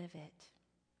 live it.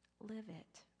 Live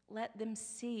it. Let them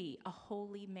see a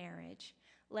holy marriage.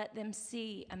 Let them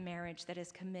see a marriage that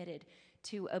is committed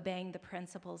to obeying the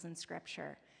principles in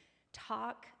Scripture.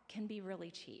 Talk can be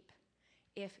really cheap.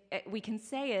 If we can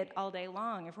say it all day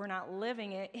long, if we're not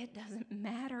living it, it doesn't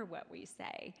matter what we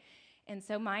say. And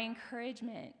so my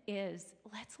encouragement is,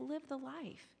 let's live the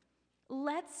life.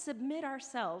 Let's submit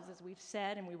ourselves, as we've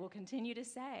said and we will continue to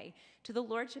say, to the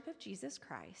Lordship of Jesus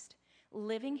Christ,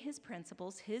 living His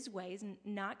principles, His ways, and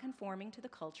not conforming to the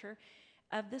culture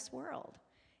of this world.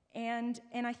 And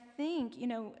I think,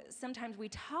 sometimes we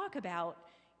talk about,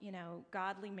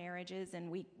 godly marriages,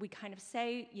 and we kind of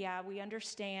say, yeah, we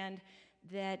understand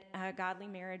that godly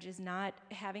marriage is not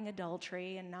having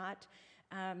adultery and not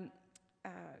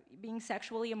being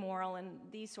sexually immoral and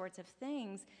these sorts of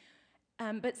things.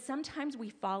 But sometimes we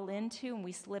fall into and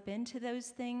we slip into those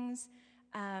things.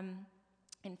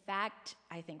 In fact,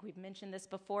 I think we've mentioned this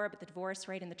before, but the divorce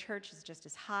rate in the church is just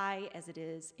as high as it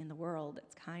is in the world.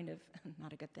 It's kind of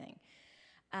not a good thing.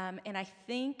 And I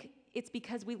think it's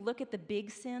because we look at the big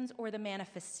sins or the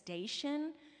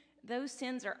manifestation. Those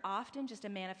sins are often just a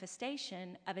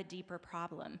manifestation of a deeper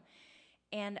problem.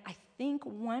 And I think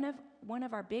one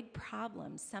of our big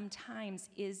problems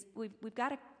sometimes is we've got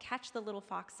to catch the little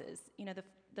foxes,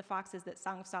 the foxes that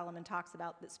Song of Solomon talks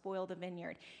about that spoil the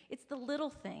vineyard. It's the little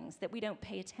things that we don't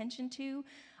pay attention to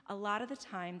a lot of the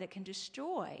time that can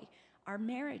destroy our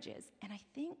marriages. And I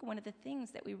think one of the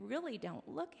things that we really don't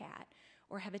look at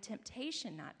or have a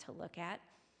temptation not to look at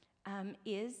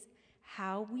is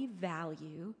how we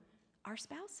value our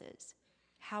spouses,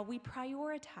 how we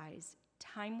prioritize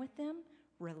time with them,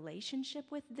 relationship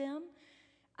with them.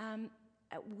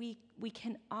 We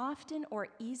can often or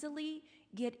easily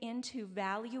get into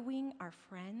valuing our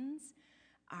friends,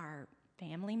 our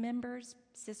family members,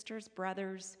 sisters,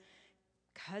 brothers,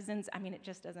 cousins. It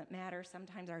just doesn't matter.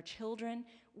 Sometimes our children.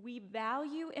 We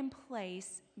value and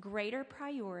place greater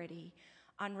priority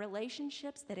on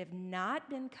relationships that have not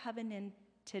been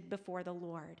covenanted before the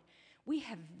Lord. We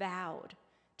have vowed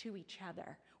to each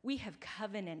other. We have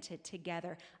covenanted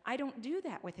together. I don't do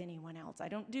that with anyone else. I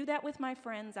don't do that with my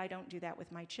friends. I don't do that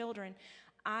with my children.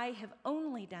 I have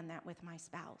only done that with my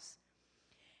spouse.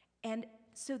 And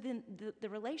so then the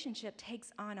relationship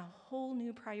takes on a whole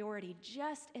new priority,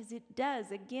 just as it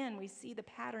does. Again, we see the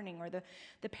patterning or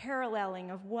the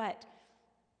paralleling of what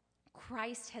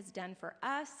Christ has done for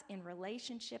us in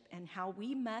relationship and how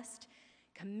we must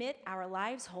commit our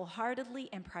lives wholeheartedly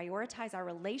and prioritize our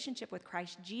relationship with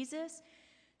Christ Jesus.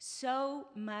 So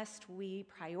must we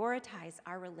prioritize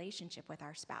our relationship with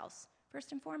our spouse,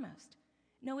 first and foremost.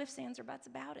 No ifs, ands, or buts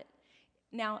about it.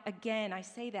 Now, again, I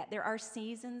say that there are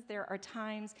seasons, there are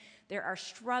times, there are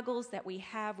struggles that we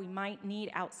have. We might need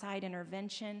outside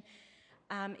intervention.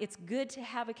 It's good to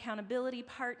have accountability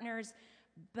partners,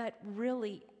 but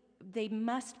really, they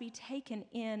must be taken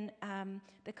in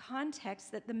the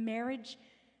context that the marriage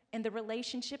and the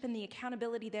relationship and the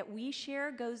accountability that we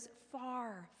share goes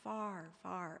far, far,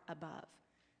 far above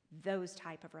those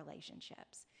type of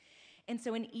relationships. And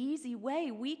so an easy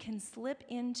way we can slip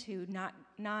into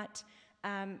not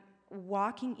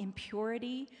walking in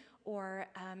purity or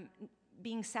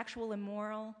being sexual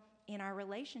immoral in our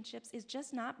relationships is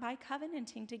just not by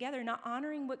covenanting together, not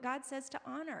honoring what God says to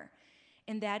honor.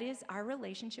 And that is our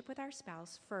relationship with our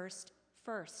spouse first.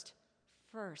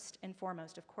 first and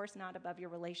foremost. Of course, not above your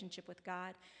relationship with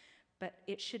God, but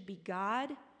it should be God,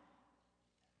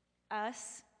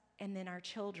 us, and then our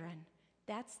children.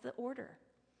 That's the order.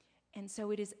 And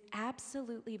so it is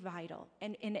absolutely vital,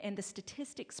 and the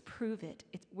statistics prove it.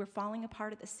 We're falling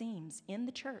apart at the seams in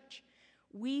the church.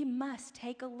 We must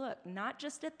take a look, not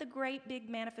just at the great big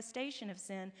manifestation of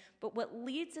sin, but what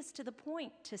leads us to the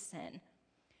point to sin.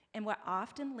 And what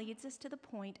often leads us to the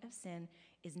point of sin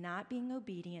is not being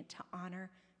obedient to honor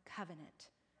covenant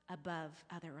above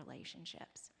other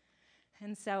relationships.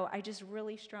 And so I just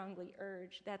really strongly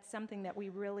urge, that's something that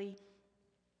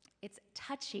it's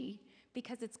touchy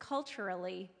because it's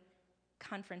culturally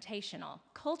confrontational.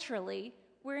 Culturally,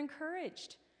 we're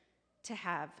encouraged to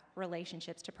have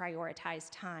relationships, to prioritize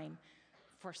time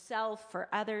for self, for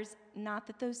others. Not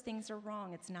that those things are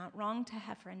wrong. It's not wrong to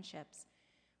have friendships,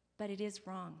 but it is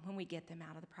wrong when we get them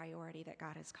out of the priority that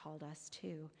God has called us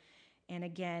to. And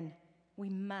again, we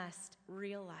must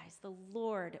realize the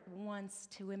Lord wants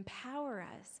to empower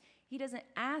us. He doesn't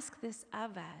ask this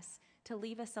of us to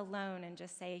leave us alone and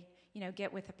just say,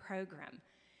 get with the program.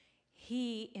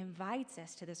 He invites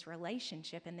us to this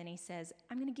relationship, and then he says,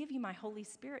 I'm going to give you my Holy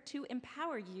Spirit to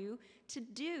empower you to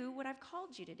do what I've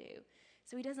called you to do.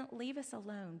 So he doesn't leave us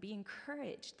alone. Be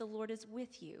encouraged. The Lord is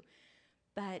with you.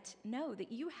 But know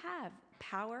that you have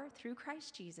power through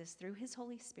Christ Jesus, through his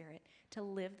Holy Spirit, to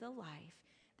live the life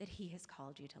that he has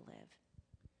called you to live.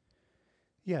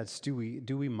 Yeah, it's do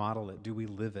we model it? Do we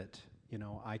live it?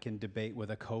 I can debate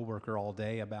with a coworker all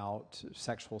day about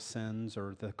sexual sins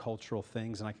or the cultural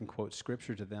things, and I can quote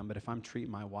scripture to them, but if I'm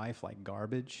treating my wife like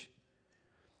garbage,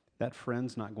 that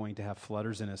friend's not going to have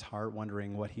flutters in his heart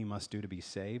wondering what he must do to be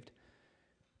saved.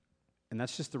 And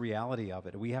that's just the reality of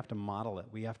it. We have to model it.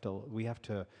 We have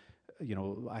to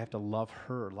I have to love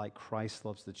her like Christ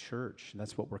loves the church. And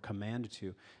that's what we're commanded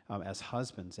to as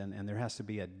husbands. And there has to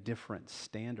be a different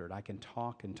standard. I can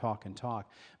talk and talk and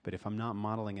talk, but if I'm not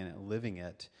modeling it and living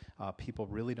it, people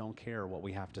really don't care what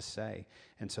we have to say.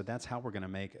 And so that's how we're going to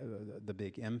make the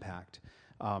big impact.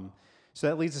 So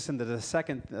that leads us into the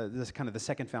second, the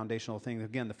second foundational thing.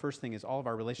 Again, the first thing is all of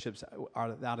our relationships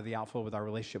are out of the outflow with our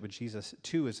relationship with Jesus.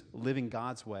 2 is living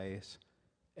God's ways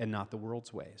and not the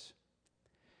world's ways.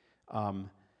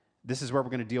 This is where we're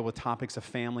going to deal with topics of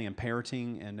family and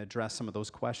parenting and address some of those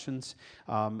questions.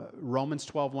 Romans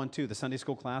 12:1-2, the Sunday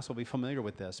school class will be familiar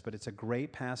with this, but it's a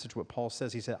great passage what Paul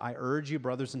says. He said, I urge you,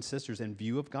 brothers and sisters, in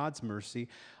view of God's mercy,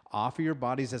 offer your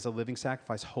bodies as a living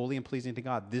sacrifice, holy and pleasing to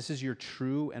God. This is your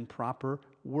true and proper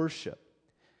worship.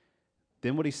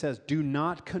 Then what he says, do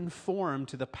not conform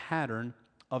to the pattern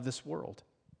of this world,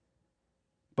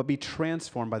 but be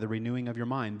transformed by the renewing of your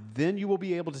mind. Then you will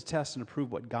be able to test and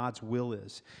approve what God's will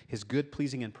is, his good,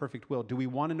 pleasing, and perfect will. Do we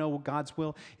want to know what God's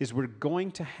will is? We're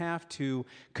going to have to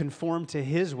conform to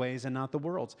his ways and not the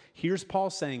world's. Here's Paul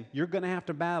saying, you're going to have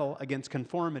to battle against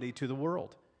conformity to the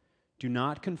world. Do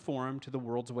not conform to the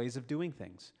world's ways of doing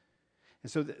things.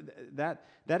 And so that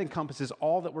encompasses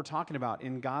all that we're talking about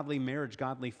in godly marriage,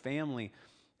 godly family,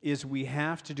 is we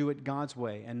have to do it God's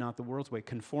way and not the world's way,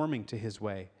 conforming to his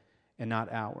way and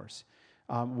not ours.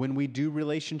 When we do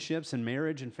relationships and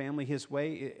marriage and family his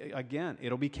way, again,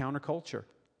 it'll be counterculture.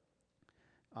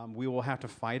 We will have to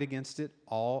fight against it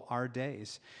all our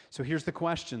days. So here's the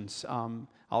questions.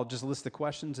 I'll just list the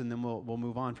questions and then we'll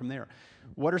move on from there.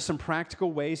 What are some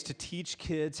practical ways to teach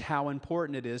kids how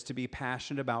important it is to be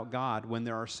passionate about God when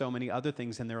there are so many other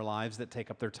things in their lives that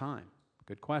take up their time?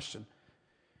 Good question.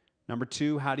 Number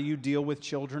 2, how do you deal with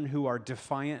children who are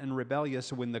defiant and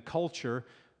rebellious when the culture,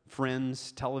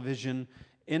 friends, television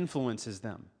influences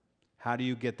them? How do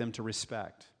you get them to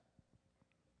respect?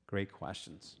 Great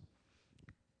questions.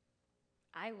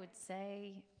 I would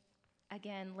say,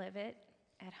 again, live it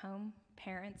at home.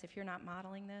 Parents, if you're not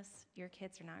modeling this, your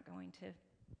kids are not going to,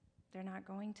 they're not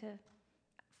going to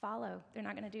follow. They're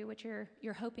not going to do what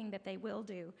you're hoping that they will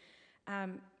do.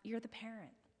 You're the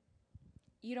parent.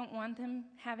 You don't want them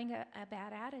having a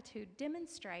bad attitude.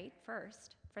 Demonstrate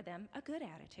first for them a good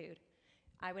attitude.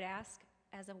 I would ask,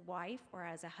 as a wife or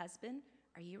as a husband,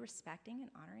 are you respecting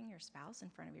and honoring your spouse in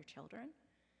front of your children?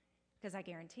 Because I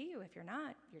guarantee you, if you're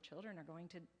not, your children are going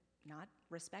to not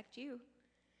respect you.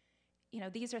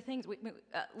 These are things,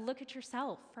 look at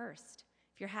yourself first.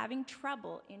 If you're having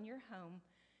trouble in your home,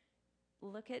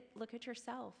 look at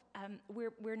yourself.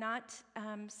 We're not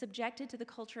subjected to the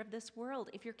culture of this world.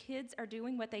 If your kids are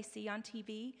doing what they see on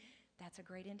TV, that's a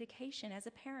great indication. As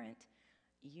a parent,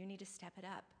 you need to step it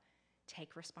up.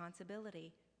 Take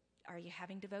responsibility. Are you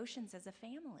having devotions as a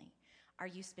family? Are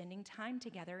you spending time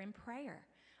together in prayer?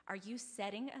 Are you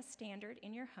setting a standard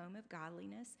in your home of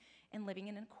godliness and living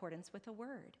in accordance with the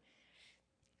word?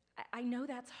 I know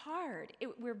that's hard.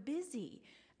 We're busy.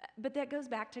 But that goes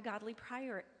back to godly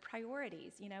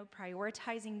priorities,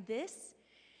 prioritizing this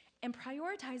and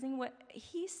prioritizing what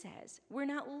he says. We're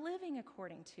not living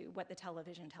according to what the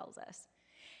television tells us.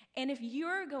 And if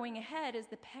you're going ahead as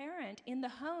the parent in the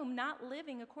home, not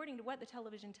living according to what the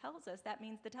television tells us, that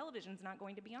means the television's not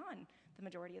going to be on the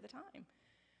majority of the time.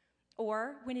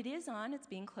 Or when it is on, it's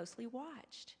being closely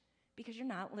watched because you're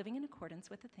not living in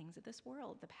accordance with the things of this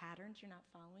world, the patterns. You're not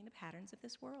following the patterns of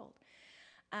this world.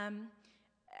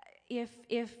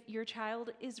 If your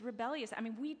child is rebellious,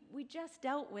 we just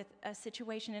dealt with a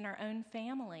situation in our own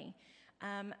family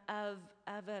of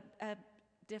a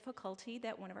difficulty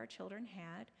that one of our children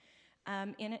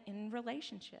had in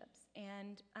relationships.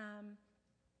 And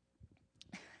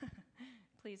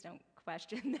please don't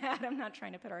question that. I'm not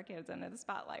trying to put our kids under the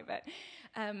spotlight, but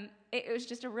it was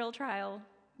just a real trial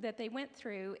that they went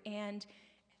through. And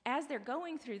as they're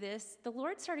going through this, the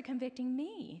Lord started convicting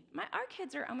me. Our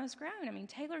kids are almost grown.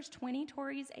 Taylor's 20,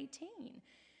 Tori's 18.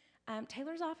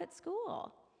 Taylor's off at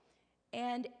school.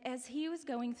 And as he was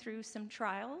going through some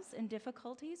trials and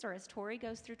difficulties, or as Tori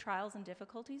goes through trials and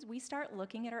difficulties, we start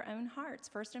looking at our own hearts,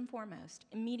 first and foremost,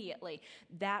 immediately.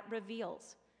 That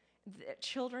reveals. The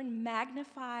children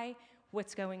magnify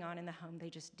what's going on in the home. They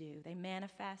just do. They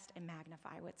manifest and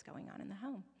magnify what's going on in the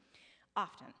home.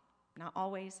 Often. Not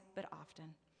always, but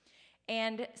often.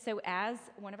 And so as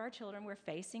one of our children were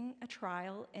facing a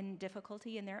trial and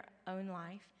difficulty in their own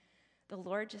life, the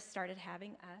Lord just started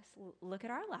having us look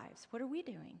at our lives. What are we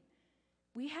doing?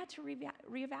 We had to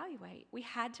reevaluate. We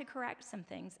had to correct some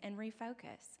things and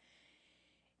refocus.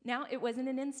 Now, it wasn't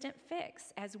an instant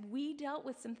fix. As we dealt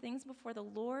with some things before the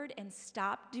Lord and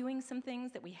stopped doing some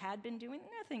things that we had been doing,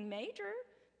 nothing major.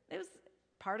 It was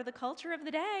part of the culture of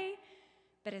the day.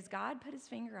 But as God put his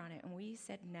finger on it and we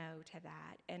said no to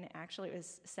that, and actually it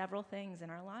was several things in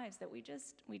our lives that we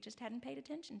just hadn't paid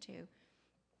attention to.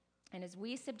 And as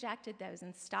we subjected those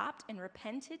and stopped and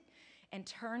repented and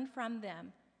turned from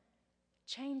them,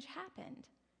 change happened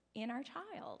in our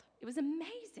child. It was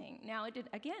amazing. Now, it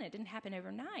didn't happen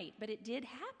overnight, but it did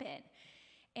happen.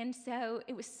 And so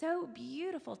it was so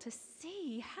beautiful to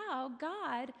see how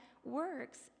God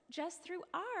works just through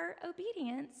our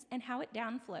obedience and how it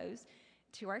downflows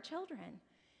to our children.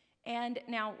 And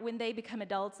now when they become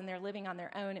adults and they're living on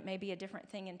their own, it may be a different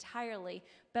thing entirely.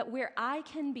 But where I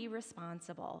can be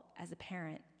responsible as a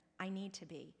parent, I need to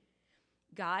be.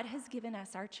 God has given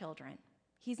us our children.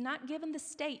 He's not given the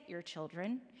state your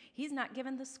children. He's not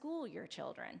given the school your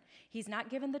children. He's not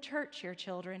given the church your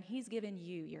children. He's given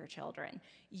you your children.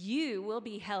 You will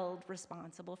be held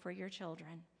responsible for your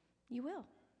children. You will.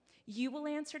 You will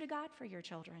answer to God for your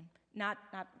children. Not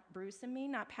Bruce and me,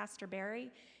 not Pastor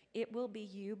Barry. It will be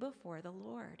you before the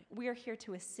Lord. We are here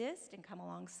to assist and come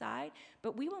alongside,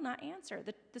 but we will not answer.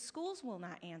 The schools will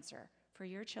not answer for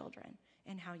your children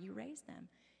and how you raise them.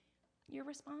 You're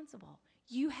responsible.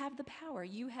 You have the power.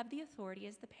 You have the authority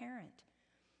as the parent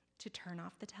to turn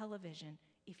off the television.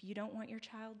 If you don't want your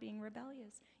child being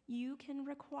rebellious, you can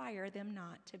require them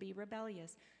not to be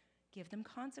rebellious. Give them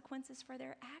consequences for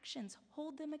their actions.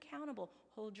 Hold them accountable.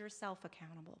 Hold yourself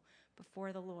accountable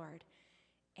before the Lord.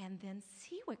 And then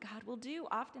see what God will do.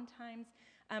 Oftentimes,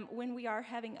 when we are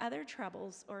having other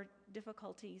troubles or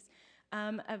difficulties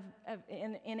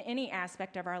in any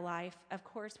aspect of our life, of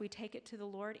course, we take it to the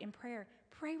Lord in prayer.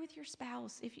 Pray with your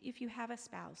spouse if you have a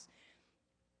spouse.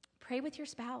 Pray with your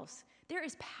spouse. There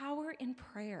is power in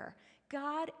prayer.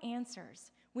 God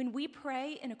answers. When we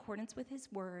pray in accordance with his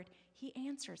word, he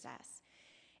answers us.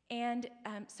 And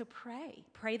so pray.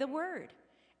 Pray the word.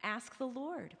 Ask the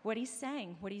Lord what he's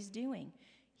saying, what he's doing.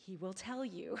 He will tell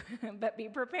you, but be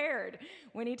prepared.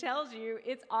 When he tells you,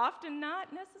 it's often not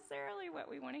necessarily what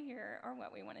we want to hear or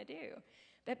what we want to do,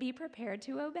 but be prepared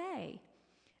to obey.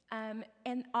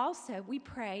 And also, we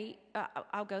pray,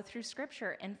 I'll go through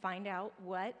Scripture and find out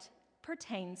what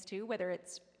pertains to, whether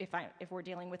it's if we're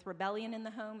dealing with rebellion in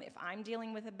the home, if I'm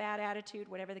dealing with a bad attitude,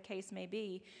 whatever the case may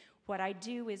be, what I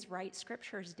do is write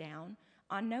Scriptures down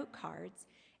on note cards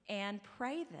and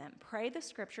pray them. Pray the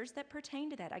Scriptures that pertain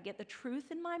to that. I get the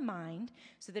truth in my mind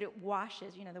so that it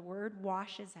washes, the Word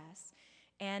washes us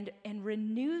and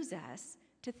renews us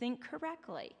to think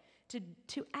correctly,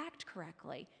 to act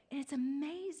correctly. And it's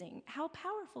amazing how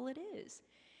powerful it is.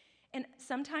 And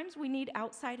sometimes we need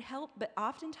outside help, but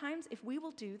oftentimes if we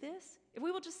will do this, if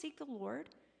we will just seek the Lord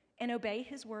and obey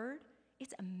his word,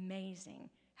 it's amazing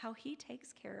how he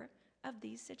takes care of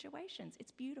these situations.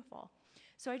 It's beautiful.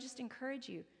 So I just encourage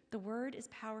you, the word is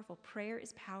powerful, prayer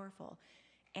is powerful,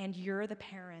 and you're the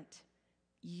parent.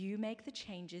 You make the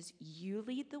changes, you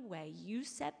lead the way, you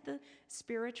set the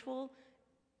spiritual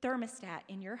thermostat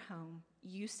in your home.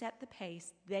 You set the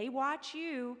pace. They watch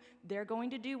you. They're going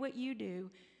to do what you do.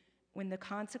 When the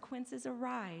consequences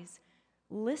arise,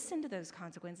 listen to those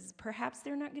consequences. Perhaps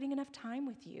they're not getting enough time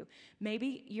with you.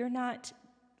 Maybe you're not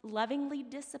lovingly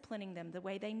disciplining them the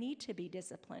way they need to be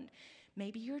disciplined.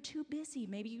 Maybe you're too busy.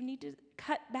 Maybe you need to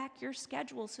cut back your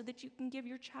schedule so that you can give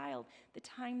your child the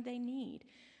time they need.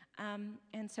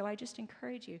 And so I just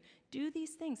encourage you, do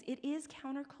these things. It is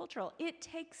countercultural. It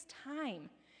takes time.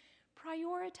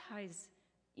 Prioritize,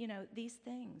 these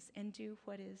things and do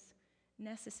what is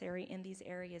necessary in these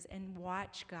areas and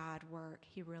watch God work.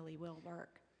 He really will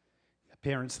work.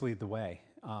 Parents lead the way.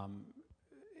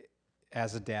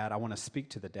 As a dad, I want to speak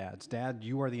to the dads. Dad,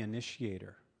 you are the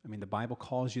initiator. I mean, the Bible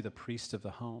calls you the priest of the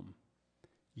home.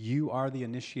 You are the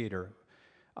initiator.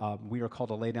 We are called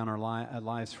to lay down our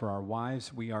lives for our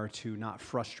wives. We are to not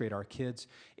frustrate our kids.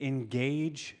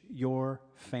 Engage your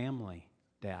family,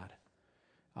 Dad.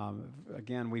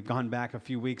 Again, we've gone back a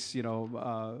few weeks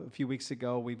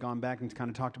ago, we've gone back and kind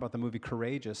of talked about the movie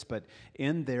Courageous, but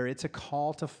in there, it's a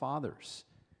call to fathers.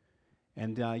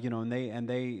 And, and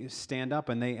they stand up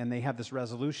and they have this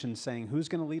resolution saying, who's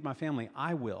going to lead my family?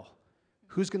 I will.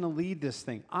 Who's going to lead this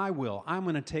thing? I will. I'm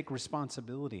going to take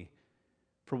responsibility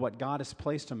for what God has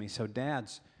placed on me. So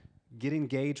dads, get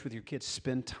engaged with your kids.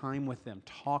 Spend time with them.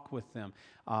 Talk with them.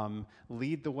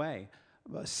 Lead the way.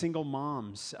 Single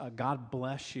moms, God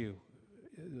bless you.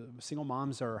 Single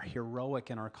moms are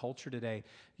heroic in our culture today.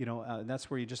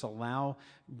 That's where you just allow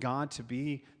God to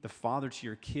be the father to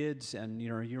your kids, and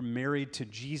you're married to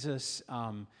Jesus.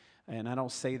 And I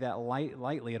don't say that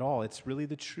lightly at all. It's really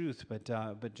the truth.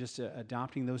 But just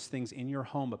adopting those things in your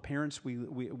home. But parents,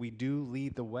 we do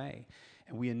lead the way,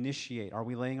 and we initiate. Are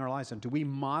we laying our lives on? Do we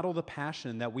model the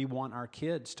passion that we want our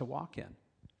kids to walk in?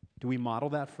 Do we model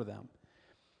that for them?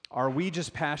 Are we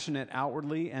just passionate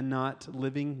outwardly and not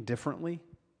living differently?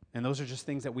 And those are just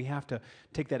things that we have to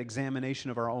take that examination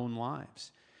of our own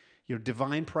lives.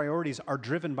 Divine priorities are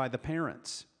driven by the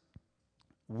parents.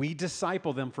 We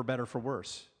disciple them for better, for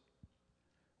worse.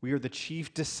 We are the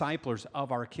chief disciplers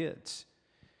of our kids.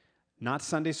 Not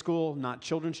Sunday school, not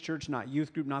children's church, not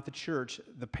youth group, not the church.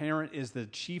 The parent is the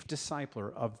chief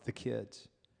discipler of the kids.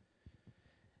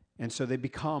 And so they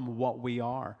become what we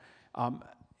are.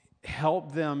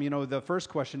 Help them, the first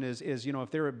question is if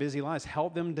they're at busy lives,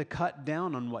 help them to cut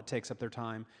down on what takes up their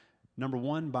time. Number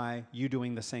one, by you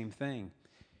doing the same thing.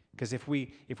 Because if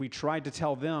we tried to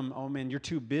tell them, oh man, you're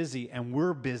too busy, and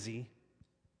we're busy,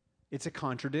 it's a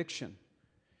contradiction.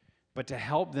 But to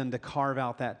help them to carve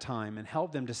out that time and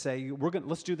help them to say,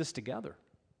 let's do this together.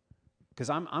 Because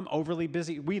I'm overly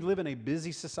busy. We live in a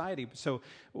busy society, so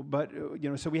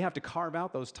we have to carve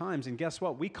out those times. And guess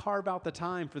what? We carve out the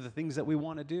time for the things that we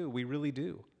want to do. We really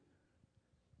do.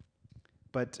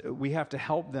 But we have to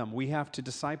help them. We have to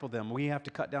disciple them. We have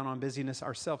to cut down on busyness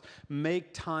ourselves.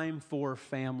 Make time for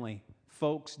family.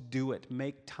 Folks, do it.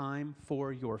 Make time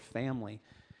for your family.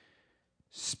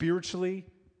 Spiritually,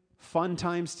 fun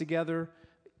times together,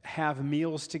 have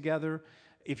meals together.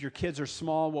 If your kids are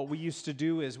small, what we used to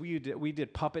do is we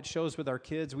did puppet shows with our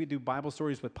kids. We'd do Bible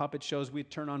stories with puppet shows.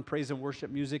 We'd turn on praise and worship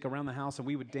music around the house, and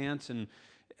we would dance, and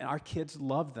our kids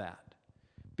loved that.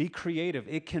 Be creative.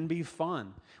 It can be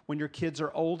fun. When your kids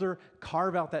are older,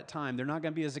 carve out that time. They're not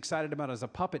going to be as excited about it as a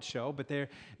puppet show, but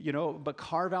but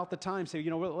carve out the time. Say,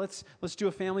 let's do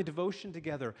a family devotion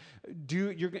together.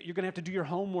 You're going to have to do your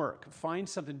homework. Find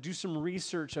something. Do some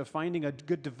research of finding a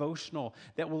good devotional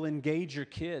that will engage your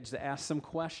kids, to ask some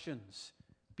questions.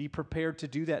 Be prepared to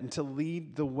do that and to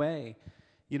lead the way.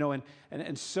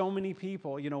 And so many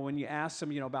people, when you ask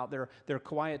them, about their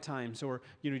quiet times, or,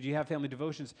 do you have family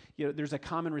devotions? There's a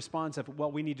common response of,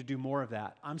 well, we need to do more of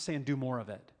that. I'm saying do more of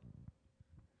it.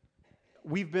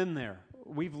 We've been there.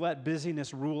 We've let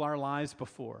busyness rule our lives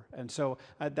before. And so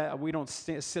that we don't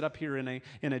sit up here in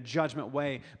a judgment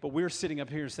way, but we're sitting up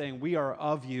here saying we are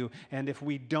of you, and if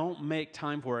we don't make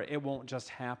time for it, it won't just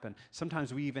happen.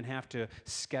 Sometimes we even have to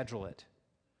schedule it.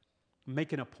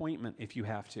 Make an appointment if you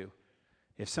have to.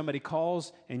 If somebody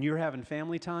calls and you're having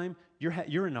family time,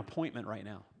 you're in an appointment right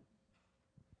now.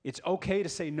 It's okay to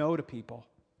say no to people.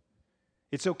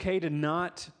 It's okay to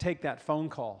not take that phone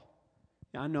call.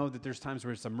 Now, I know that there's times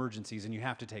where it's emergencies and you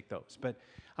have to take those, but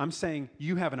I'm saying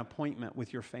you have an appointment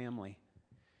with your family,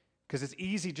 because it's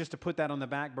easy just to put that on the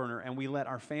back burner, and we let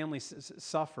our family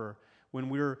suffer when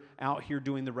we're out here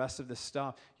doing the rest of this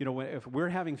stuff. If we're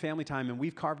having family time and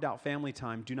we've carved out family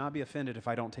time, do not be offended if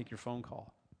I don't take your phone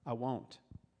call. I won't,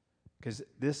 because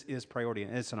this is priority,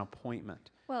 and it's an appointment.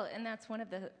 Well, and that's one of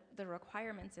the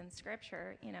requirements in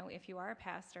Scripture, if you are a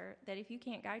pastor, that if you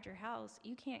can't guide your house,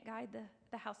 you can't guide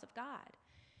the house of God.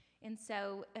 And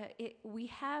so we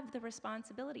have the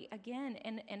responsibility, again,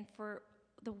 and for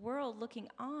the world looking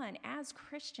on as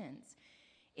Christians,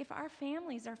 if our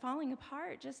families are falling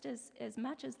apart just as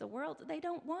much as the world, they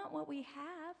don't want what we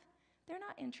have. They're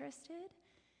not interested.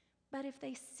 But if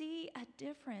they see a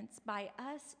difference by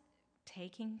us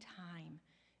taking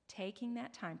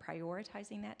that time,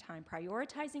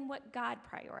 prioritizing what God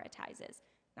prioritizes,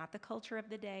 not the culture of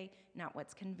the day, not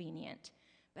what's convenient,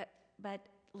 but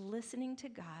listening to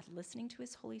God, listening to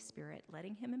His Holy Spirit,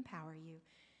 letting Him empower you,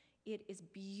 it is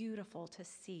beautiful to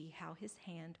see how His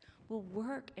hand will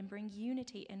work and bring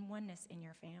unity and oneness in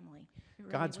your family. It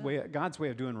really God's way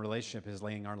of doing relationship is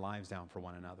laying our lives down for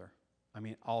one another. I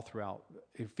mean, all throughout.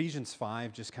 Ephesians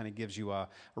 5 just kind of gives you a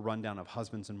rundown of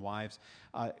husbands and wives.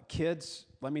 Kids,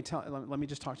 let me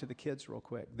just talk to the kids real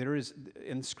quick. There is,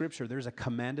 in Scripture, there's a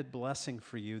commanded blessing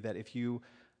for you that if you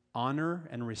honor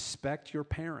and respect your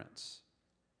parents,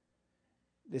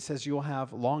 it says you'll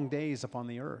have long days upon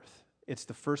the earth. It's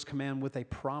the first command with a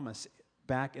promise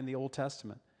back in the Old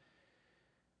Testament.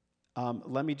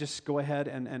 Let me just go ahead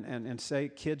and say,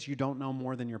 kids, you don't know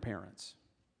more than your parents.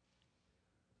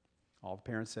 All the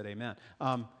parents said amen.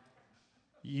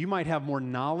 You might have more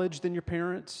knowledge than your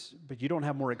parents, but you don't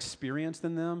have more experience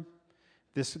than them.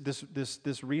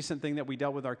 This recent thing that we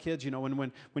dealt with our kids, you know,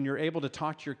 when you're able to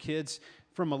talk to your kids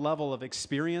from a level of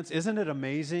experience, isn't it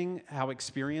amazing how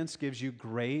experience gives you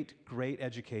great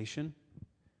education?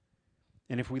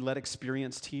 And if we let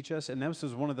experience teach us, and this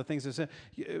was one of the things that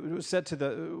it was said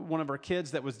to one of our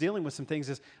kids that was dealing with some things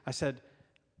is, I said,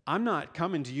 I'm not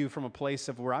coming to you from a place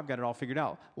of where I've got it all figured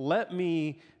out. Let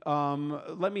me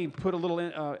put a little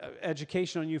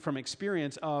education on you from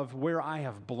experience of where I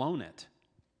have blown it.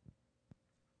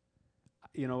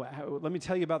 You know, let me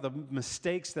tell you about the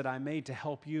mistakes that I made to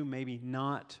help you maybe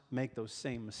not make those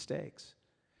same mistakes.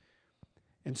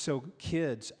 And so,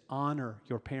 kids, honor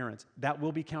your parents. That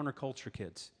will be counterculture,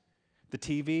 kids. The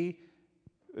TV,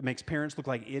 it makes parents look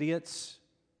like idiots.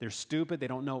 They're stupid. They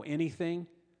don't know anything.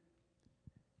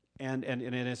 And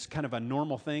it's kind of a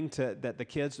normal thing that the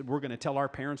kids, we're going to tell our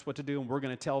parents what to do, and we're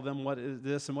going to tell them what is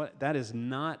this and what. That is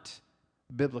not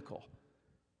biblical.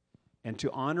 And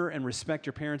to honor and respect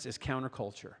your parents is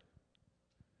counterculture.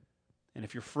 And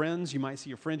if you're friends, you might see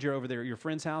your friends, you're over there at your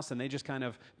friend's house, and they just kind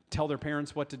of tell their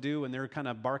parents what to do, and they're kind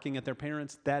of barking at their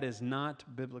parents. That is not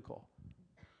biblical.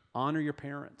 Honor your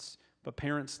parents, but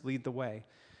parents lead the way.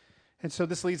 And so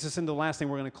this leads us into the last thing.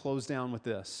 We're going to close down with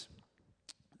this.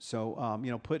 So,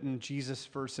 putting Jesus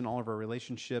first in all of our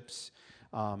relationships.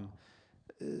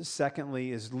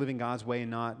 Secondly is living God's way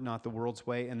and not the world's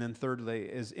way. And then thirdly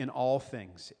is in all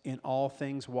things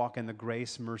walk in the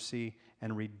grace, mercy,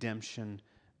 and redemption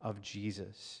of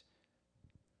Jesus.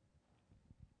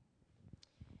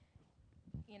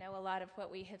 You know, a lot of what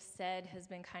we have said has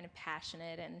been kind of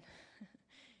passionate and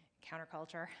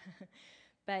counterculture.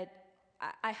 But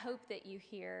I hope that you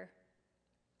hear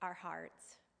our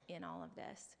hearts in all of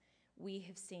this. We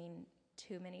have seen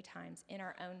too many times in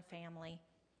our own family,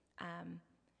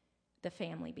 the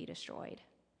family be destroyed.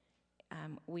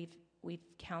 We've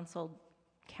counseled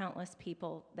countless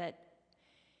people that,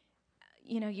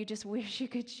 you know, you just wish you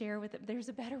could share with them, there's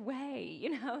a better way,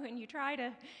 you know, and you try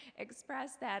to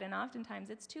express that, and oftentimes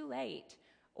it's too late,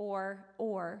 or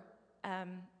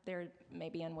there may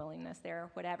be unwillingness there,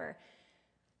 or whatever.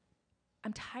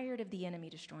 I'm tired of the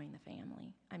enemy destroying the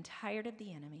family. I'm tired of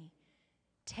the enemy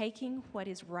taking what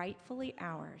is rightfully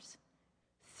ours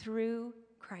through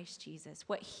Christ Jesus,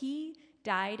 what He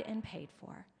died and paid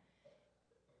for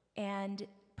and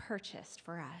purchased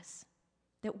for us,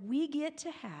 that we get to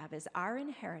have as our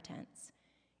inheritance.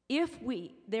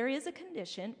 There is a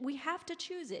condition, we have to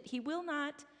choose it. He will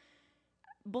not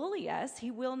bully us. He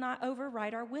will not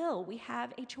override our will. We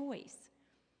have a choice.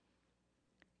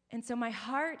 And so my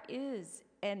heart is,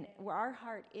 and our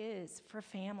heart is, for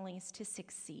families to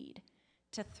succeed,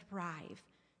 to thrive,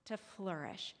 to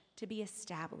flourish, to be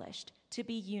established, to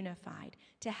be unified,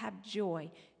 to have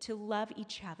joy, to love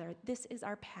each other. This is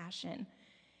our passion.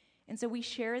 And so we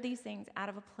share these things out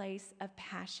of a place of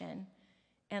passion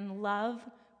and love,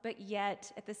 but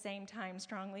yet at the same time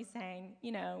strongly saying,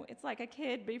 you know, it's like a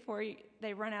kid before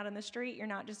they run out in the street. You're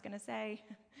not just going to say,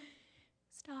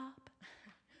 stop.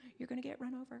 You're going to get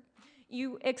run over.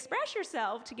 You express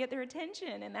yourself to get their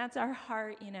attention, and that's our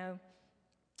heart, you know.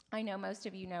 I know most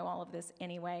of you know all of this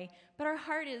anyway, but our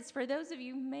heart is, for those of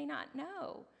you who may not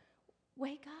know,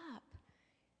 wake up.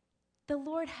 The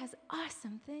Lord has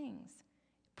awesome things,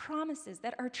 promises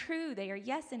that are true. They are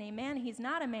yes and amen. He's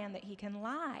not a man that He can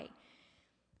lie.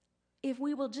 If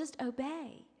we will just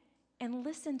obey and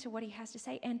listen to what He has to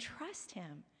say and trust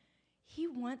Him, He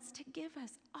wants to give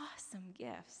us awesome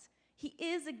gifts. He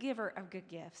is a giver of good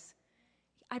gifts.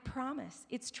 I promise,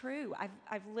 it's true.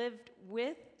 I've lived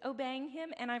with obeying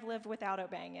him, and I've lived without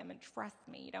obeying him. And trust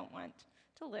me, you don't want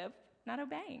to live not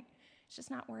obeying. It's just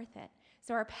not worth it.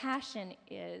 So our passion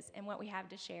is, and what we have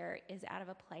to share is out of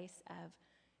a place of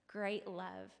great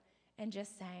love and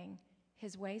just saying,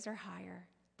 his ways are higher,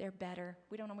 they're better.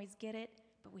 We don't always get it,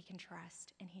 but we can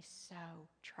trust, and he's so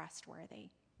trustworthy.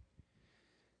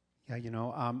 Yeah,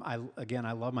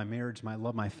 I love my marriage, I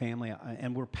love my family,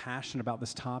 and we're passionate about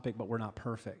this topic, but we're not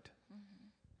perfect.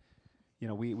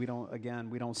 Mm-hmm. We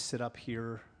don't sit up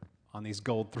here on these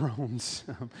gold thrones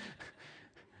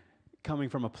coming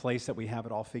from a place that we have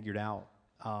it all figured out.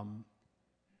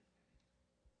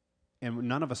 And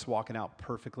none of us walk it out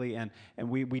perfectly, and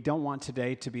we don't want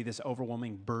today to be this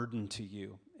overwhelming burden to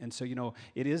you. And so,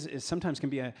 it sometimes can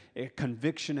be a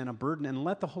conviction and a burden, and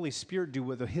let the Holy Spirit do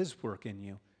his work in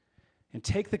you. And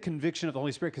take the conviction of the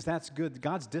Holy Spirit, because that's good.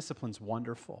 God's discipline's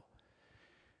wonderful.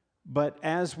 But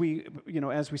as we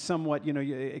somewhat,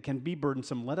 it can be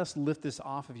burdensome, let us lift this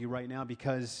off of you right now,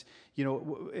 because,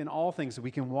 in all things we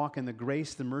can walk in the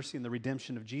grace, the mercy, and the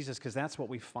redemption of Jesus, because that's what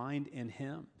we find in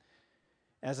him.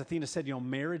 As Athena said,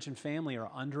 marriage and family are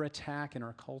under attack in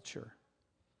our culture.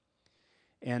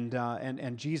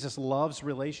 And Jesus loves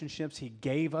relationships. He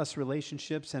gave us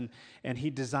relationships, and he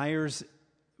desires,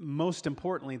 most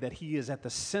importantly, that he is at the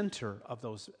center of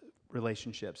those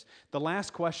relationships. The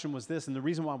last question was this, and the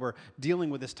reason why we're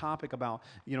dealing with this topic about,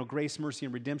 grace, mercy,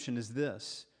 and redemption is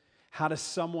this. How does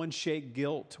someone shake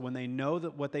guilt when they know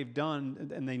that what they've done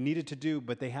and they needed to do,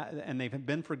 but they've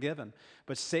been forgiven?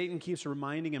 But Satan keeps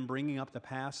reminding and bringing up the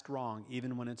past wrong,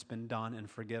 even when it's been done and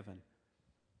forgiven.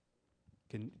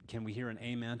 Can we hear an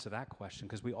amen to that question?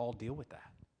 Because we all deal with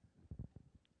that.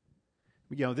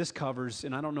 This covers,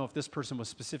 and I don't know if this person was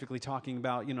specifically talking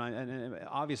about, and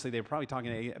obviously they were probably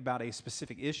talking about a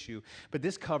specific issue, but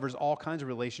this covers all kinds of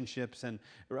relationships and,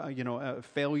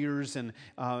 failures and,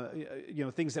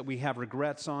 things that we have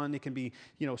regrets on. It can be,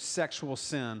 sexual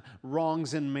sin,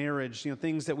 wrongs in marriage,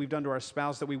 things that we've done to our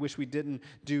spouse that we wish we didn't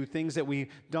do, things that we've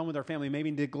done with our family,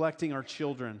 maybe neglecting our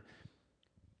children.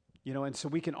 And so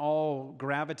we can all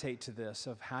gravitate to this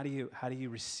of how do you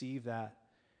receive that?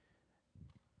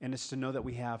 And it's to know that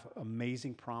we have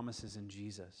amazing promises in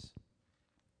Jesus.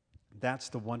 That's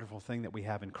the wonderful thing that we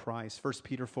have in Christ. 1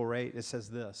 Peter 4:8, it says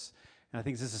this, and I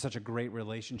think this is such a great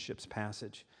relationships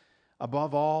passage.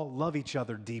 Above all, love each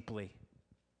other deeply,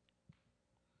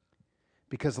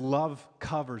 because love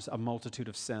covers a multitude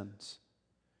of sins.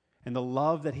 And the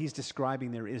love that he's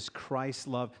describing there is Christ's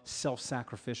love,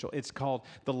 self-sacrificial. It's called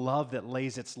the love that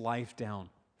lays its life down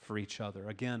for each other.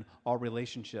 Again, all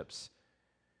relationships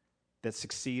that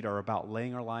succeed are about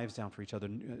laying our lives down for each other.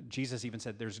 Jesus even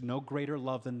said, there's no greater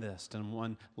love than this, than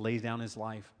one lays down his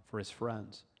life for his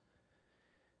friends.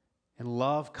 And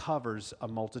love covers a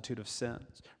multitude of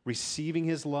sins. Receiving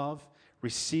his love,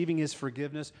 receiving his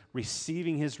forgiveness,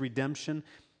 receiving his redemption,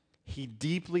 he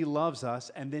deeply loves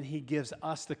us, and then he gives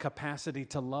us the capacity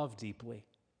to love deeply.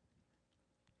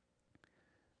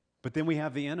 But then we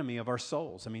have the enemy of our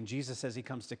souls. Jesus says he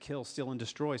comes to kill, steal, and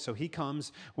destroy. So he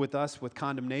comes with us with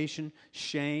condemnation,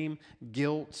 shame,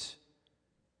 guilt.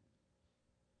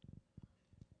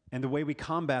 And the way we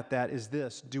combat that is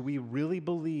this. Do we really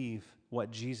believe what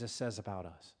Jesus says about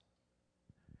us?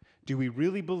 Do we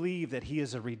really believe that he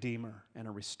is a redeemer and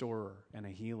a restorer and a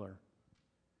healer?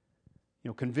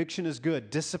 Conviction is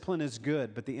good, discipline is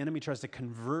good, but the enemy tries to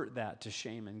convert that to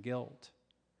shame and guilt.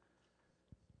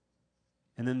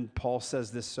 And then Paul says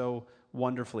this so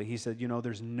wonderfully. He said,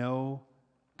 there's no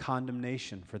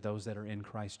condemnation for those that are in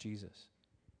Christ Jesus.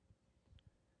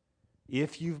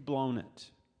 If you've blown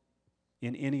it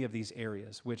in any of these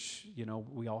areas, which,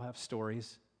 we all have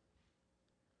stories,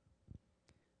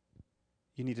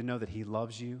 you need to know that he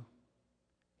loves you.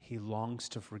 He longs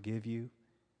to forgive you.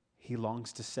 He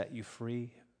longs to set you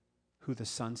free. Who the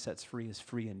Son sets free is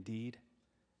free indeed.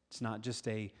 It's not just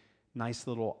a nice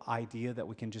little idea that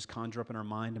we can just conjure up in our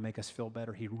mind to make us feel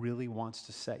better. He really wants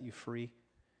to set you free.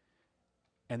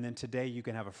 And then today you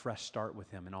can have a fresh start with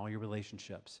him in all your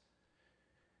relationships.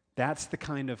 That's the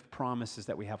kind of promises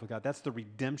that we have with God. That's the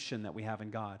redemption that we have in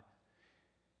God.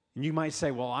 And you might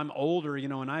say, well, I'm older,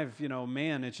 and I've,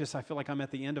 it's just, I feel like I'm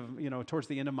at the end of, towards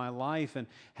the end of my life, and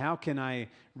how can I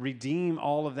redeem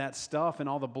all of that stuff and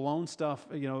all the blown stuff,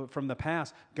 from the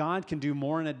past? God can do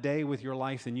more in a day with your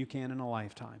life than you can in a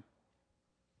lifetime.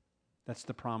 That's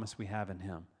the promise we have in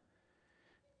him.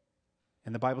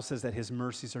 And the Bible says that his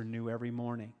mercies are new every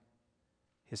morning.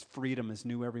 His freedom is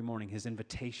new every morning. His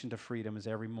invitation to freedom is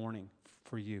every morning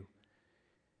for you.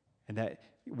 and that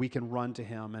we can run to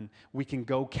him, and we can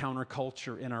go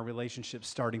counterculture in our relationships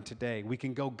starting today. We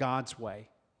can go God's way.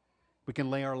 We can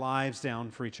lay our lives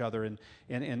down for each other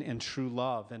in true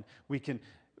love, and we can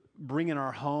bring in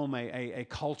our home a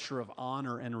culture of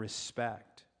honor and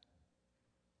respect.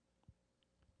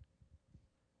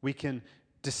 We can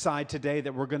decide today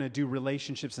that we're going to do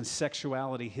relationships and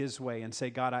sexuality his way and say,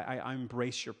 God, I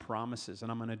embrace your promises, and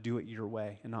I'm going to do it your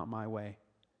way and not my way.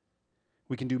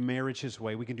 We can do marriage his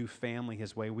way. We can do family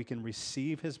his way. We can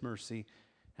receive his mercy,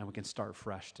 and we can start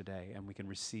fresh today, and we can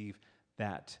receive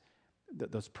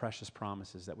those precious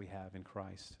promises that we have in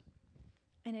Christ.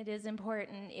 And it is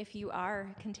important, if you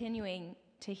are continuing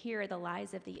to hear the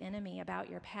lies of the enemy about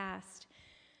your past,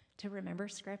 to remember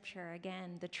Scripture.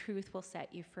 Again, the truth will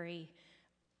set you free.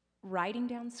 Writing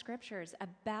down scriptures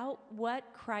about what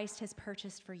Christ has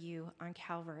purchased for you on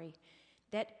Calvary,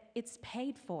 that it's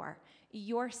paid for.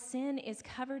 Your sin is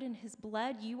covered in his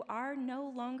blood. You are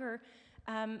no longer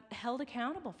held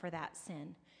accountable for that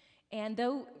sin. And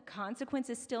though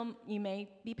consequences still, you may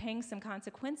be paying some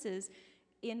consequences,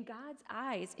 in God's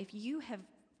eyes, if you have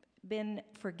been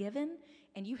forgiven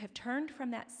and you have turned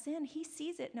from that sin, he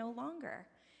sees it no longer.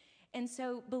 And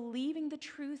so believing the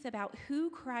truth about who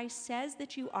Christ says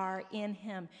that you are in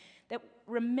him, that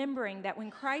remembering that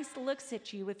when Christ looks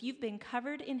at you, if you've been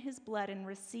covered in his blood and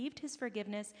received his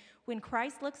forgiveness, when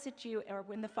Christ looks at you, or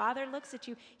when the Father looks at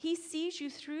you, he sees you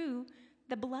through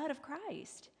the blood of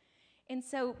Christ. And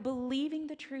so believing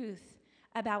the truth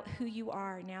about who you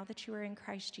are now that you are in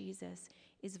Christ Jesus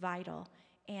is vital,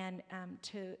 and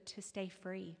to stay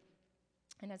free.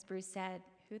 And as Bruce said,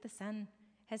 who the Son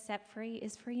has set free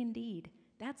is free indeed.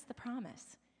 That's the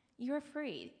promise. You're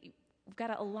free. We've got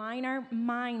to align our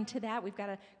mind to that. We've got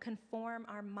to conform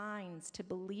our minds to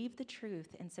believe the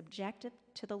truth and subject it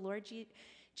to the Lord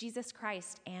Jesus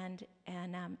Christ. And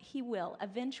he will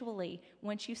eventually,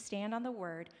 once you stand on the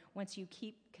word, once you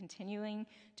keep continuing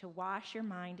to wash your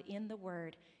mind in the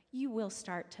word, you will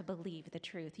start to believe the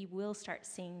truth. You will start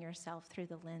seeing yourself through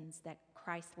the lens that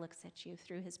Christ looks at you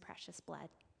through his precious blood.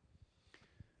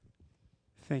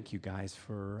 Thank you guys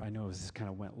I know this kind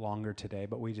of went longer today,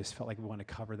 but we just felt like we want to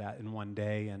cover that in one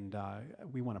day, and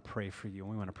we want to pray for you,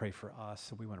 and we want to pray for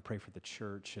us, and we want to pray for the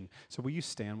church. And so will you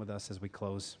stand with us as we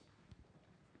close?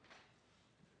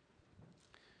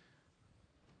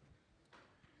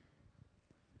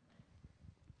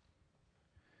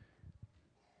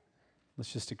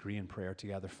 Let's just agree in prayer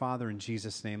together. Father, in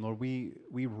Jesus' name, Lord, we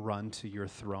run to your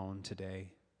throne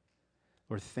today.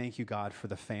 Lord, thank you, God, for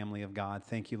the family of God.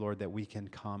 Thank you, Lord, that we can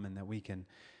come and that we can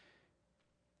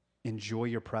enjoy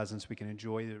your presence. We can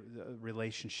enjoy the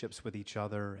relationships with each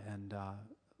other. And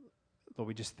Lord,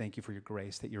 we just thank you for your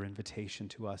grace, that your invitation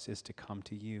to us is to come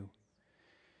to you.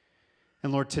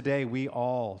 And Lord, today we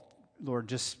all want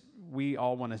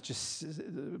to just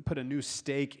put a new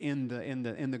stake in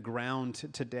the ground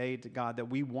today, to God, that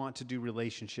we want to do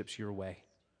relationships your way.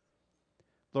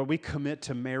 Lord, we commit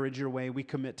to marriage your way. We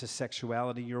commit to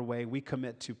sexuality your way. We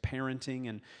commit to parenting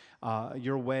and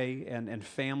your way, and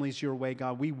families your way,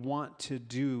 God. We want to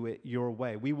do it your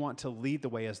way. We want to lead the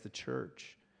way as the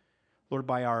church. Lord,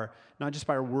 not just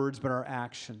by our words, but our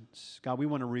actions. God, we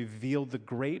want to reveal the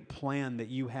great plan that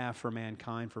you have for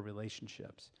mankind, for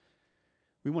relationships.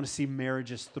 We want to see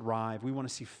marriages thrive. We want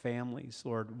to see families,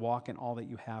 Lord, walk in all that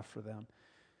you have for them.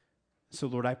 So,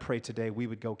 Lord, I pray today we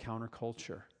would go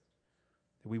counterculture,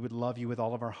 that we would love you with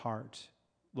all of our heart.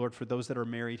 Lord, for those that are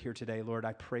married here today, Lord,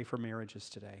 I pray for marriages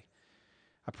today.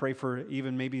 I pray for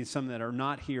even maybe some that are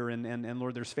not here, and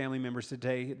Lord, there's family members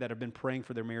today that have been praying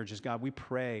for their marriages. God, we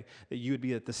pray that you would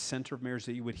be at the center of marriage,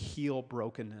 that you would heal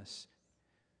brokenness.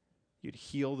 You'd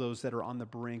heal those that are on the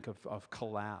brink of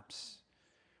collapse.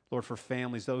 Lord, for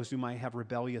families, those who might have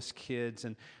rebellious kids,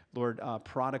 and Lord,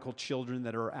 prodigal children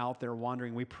that are out there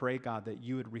wandering, we pray, God, that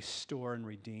you would restore and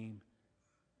redeem.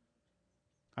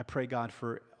 I pray, God,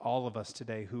 for all of us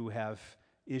today who have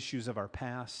issues of our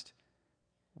past,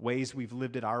 ways we've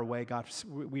lived it our way. God,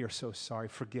 we are so sorry.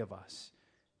 Forgive us.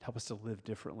 Help us to live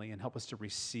differently, and help us to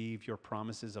receive your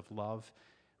promises of love,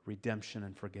 redemption,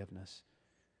 and forgiveness.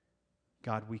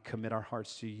 God, we commit our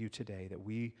hearts to you today, that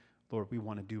Lord, we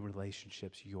want to do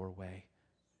relationships your way.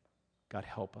 God,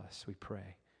 help us, we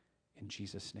pray. In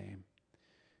Jesus' name,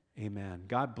 amen.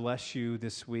 God bless you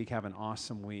this week. Have an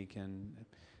awesome week. And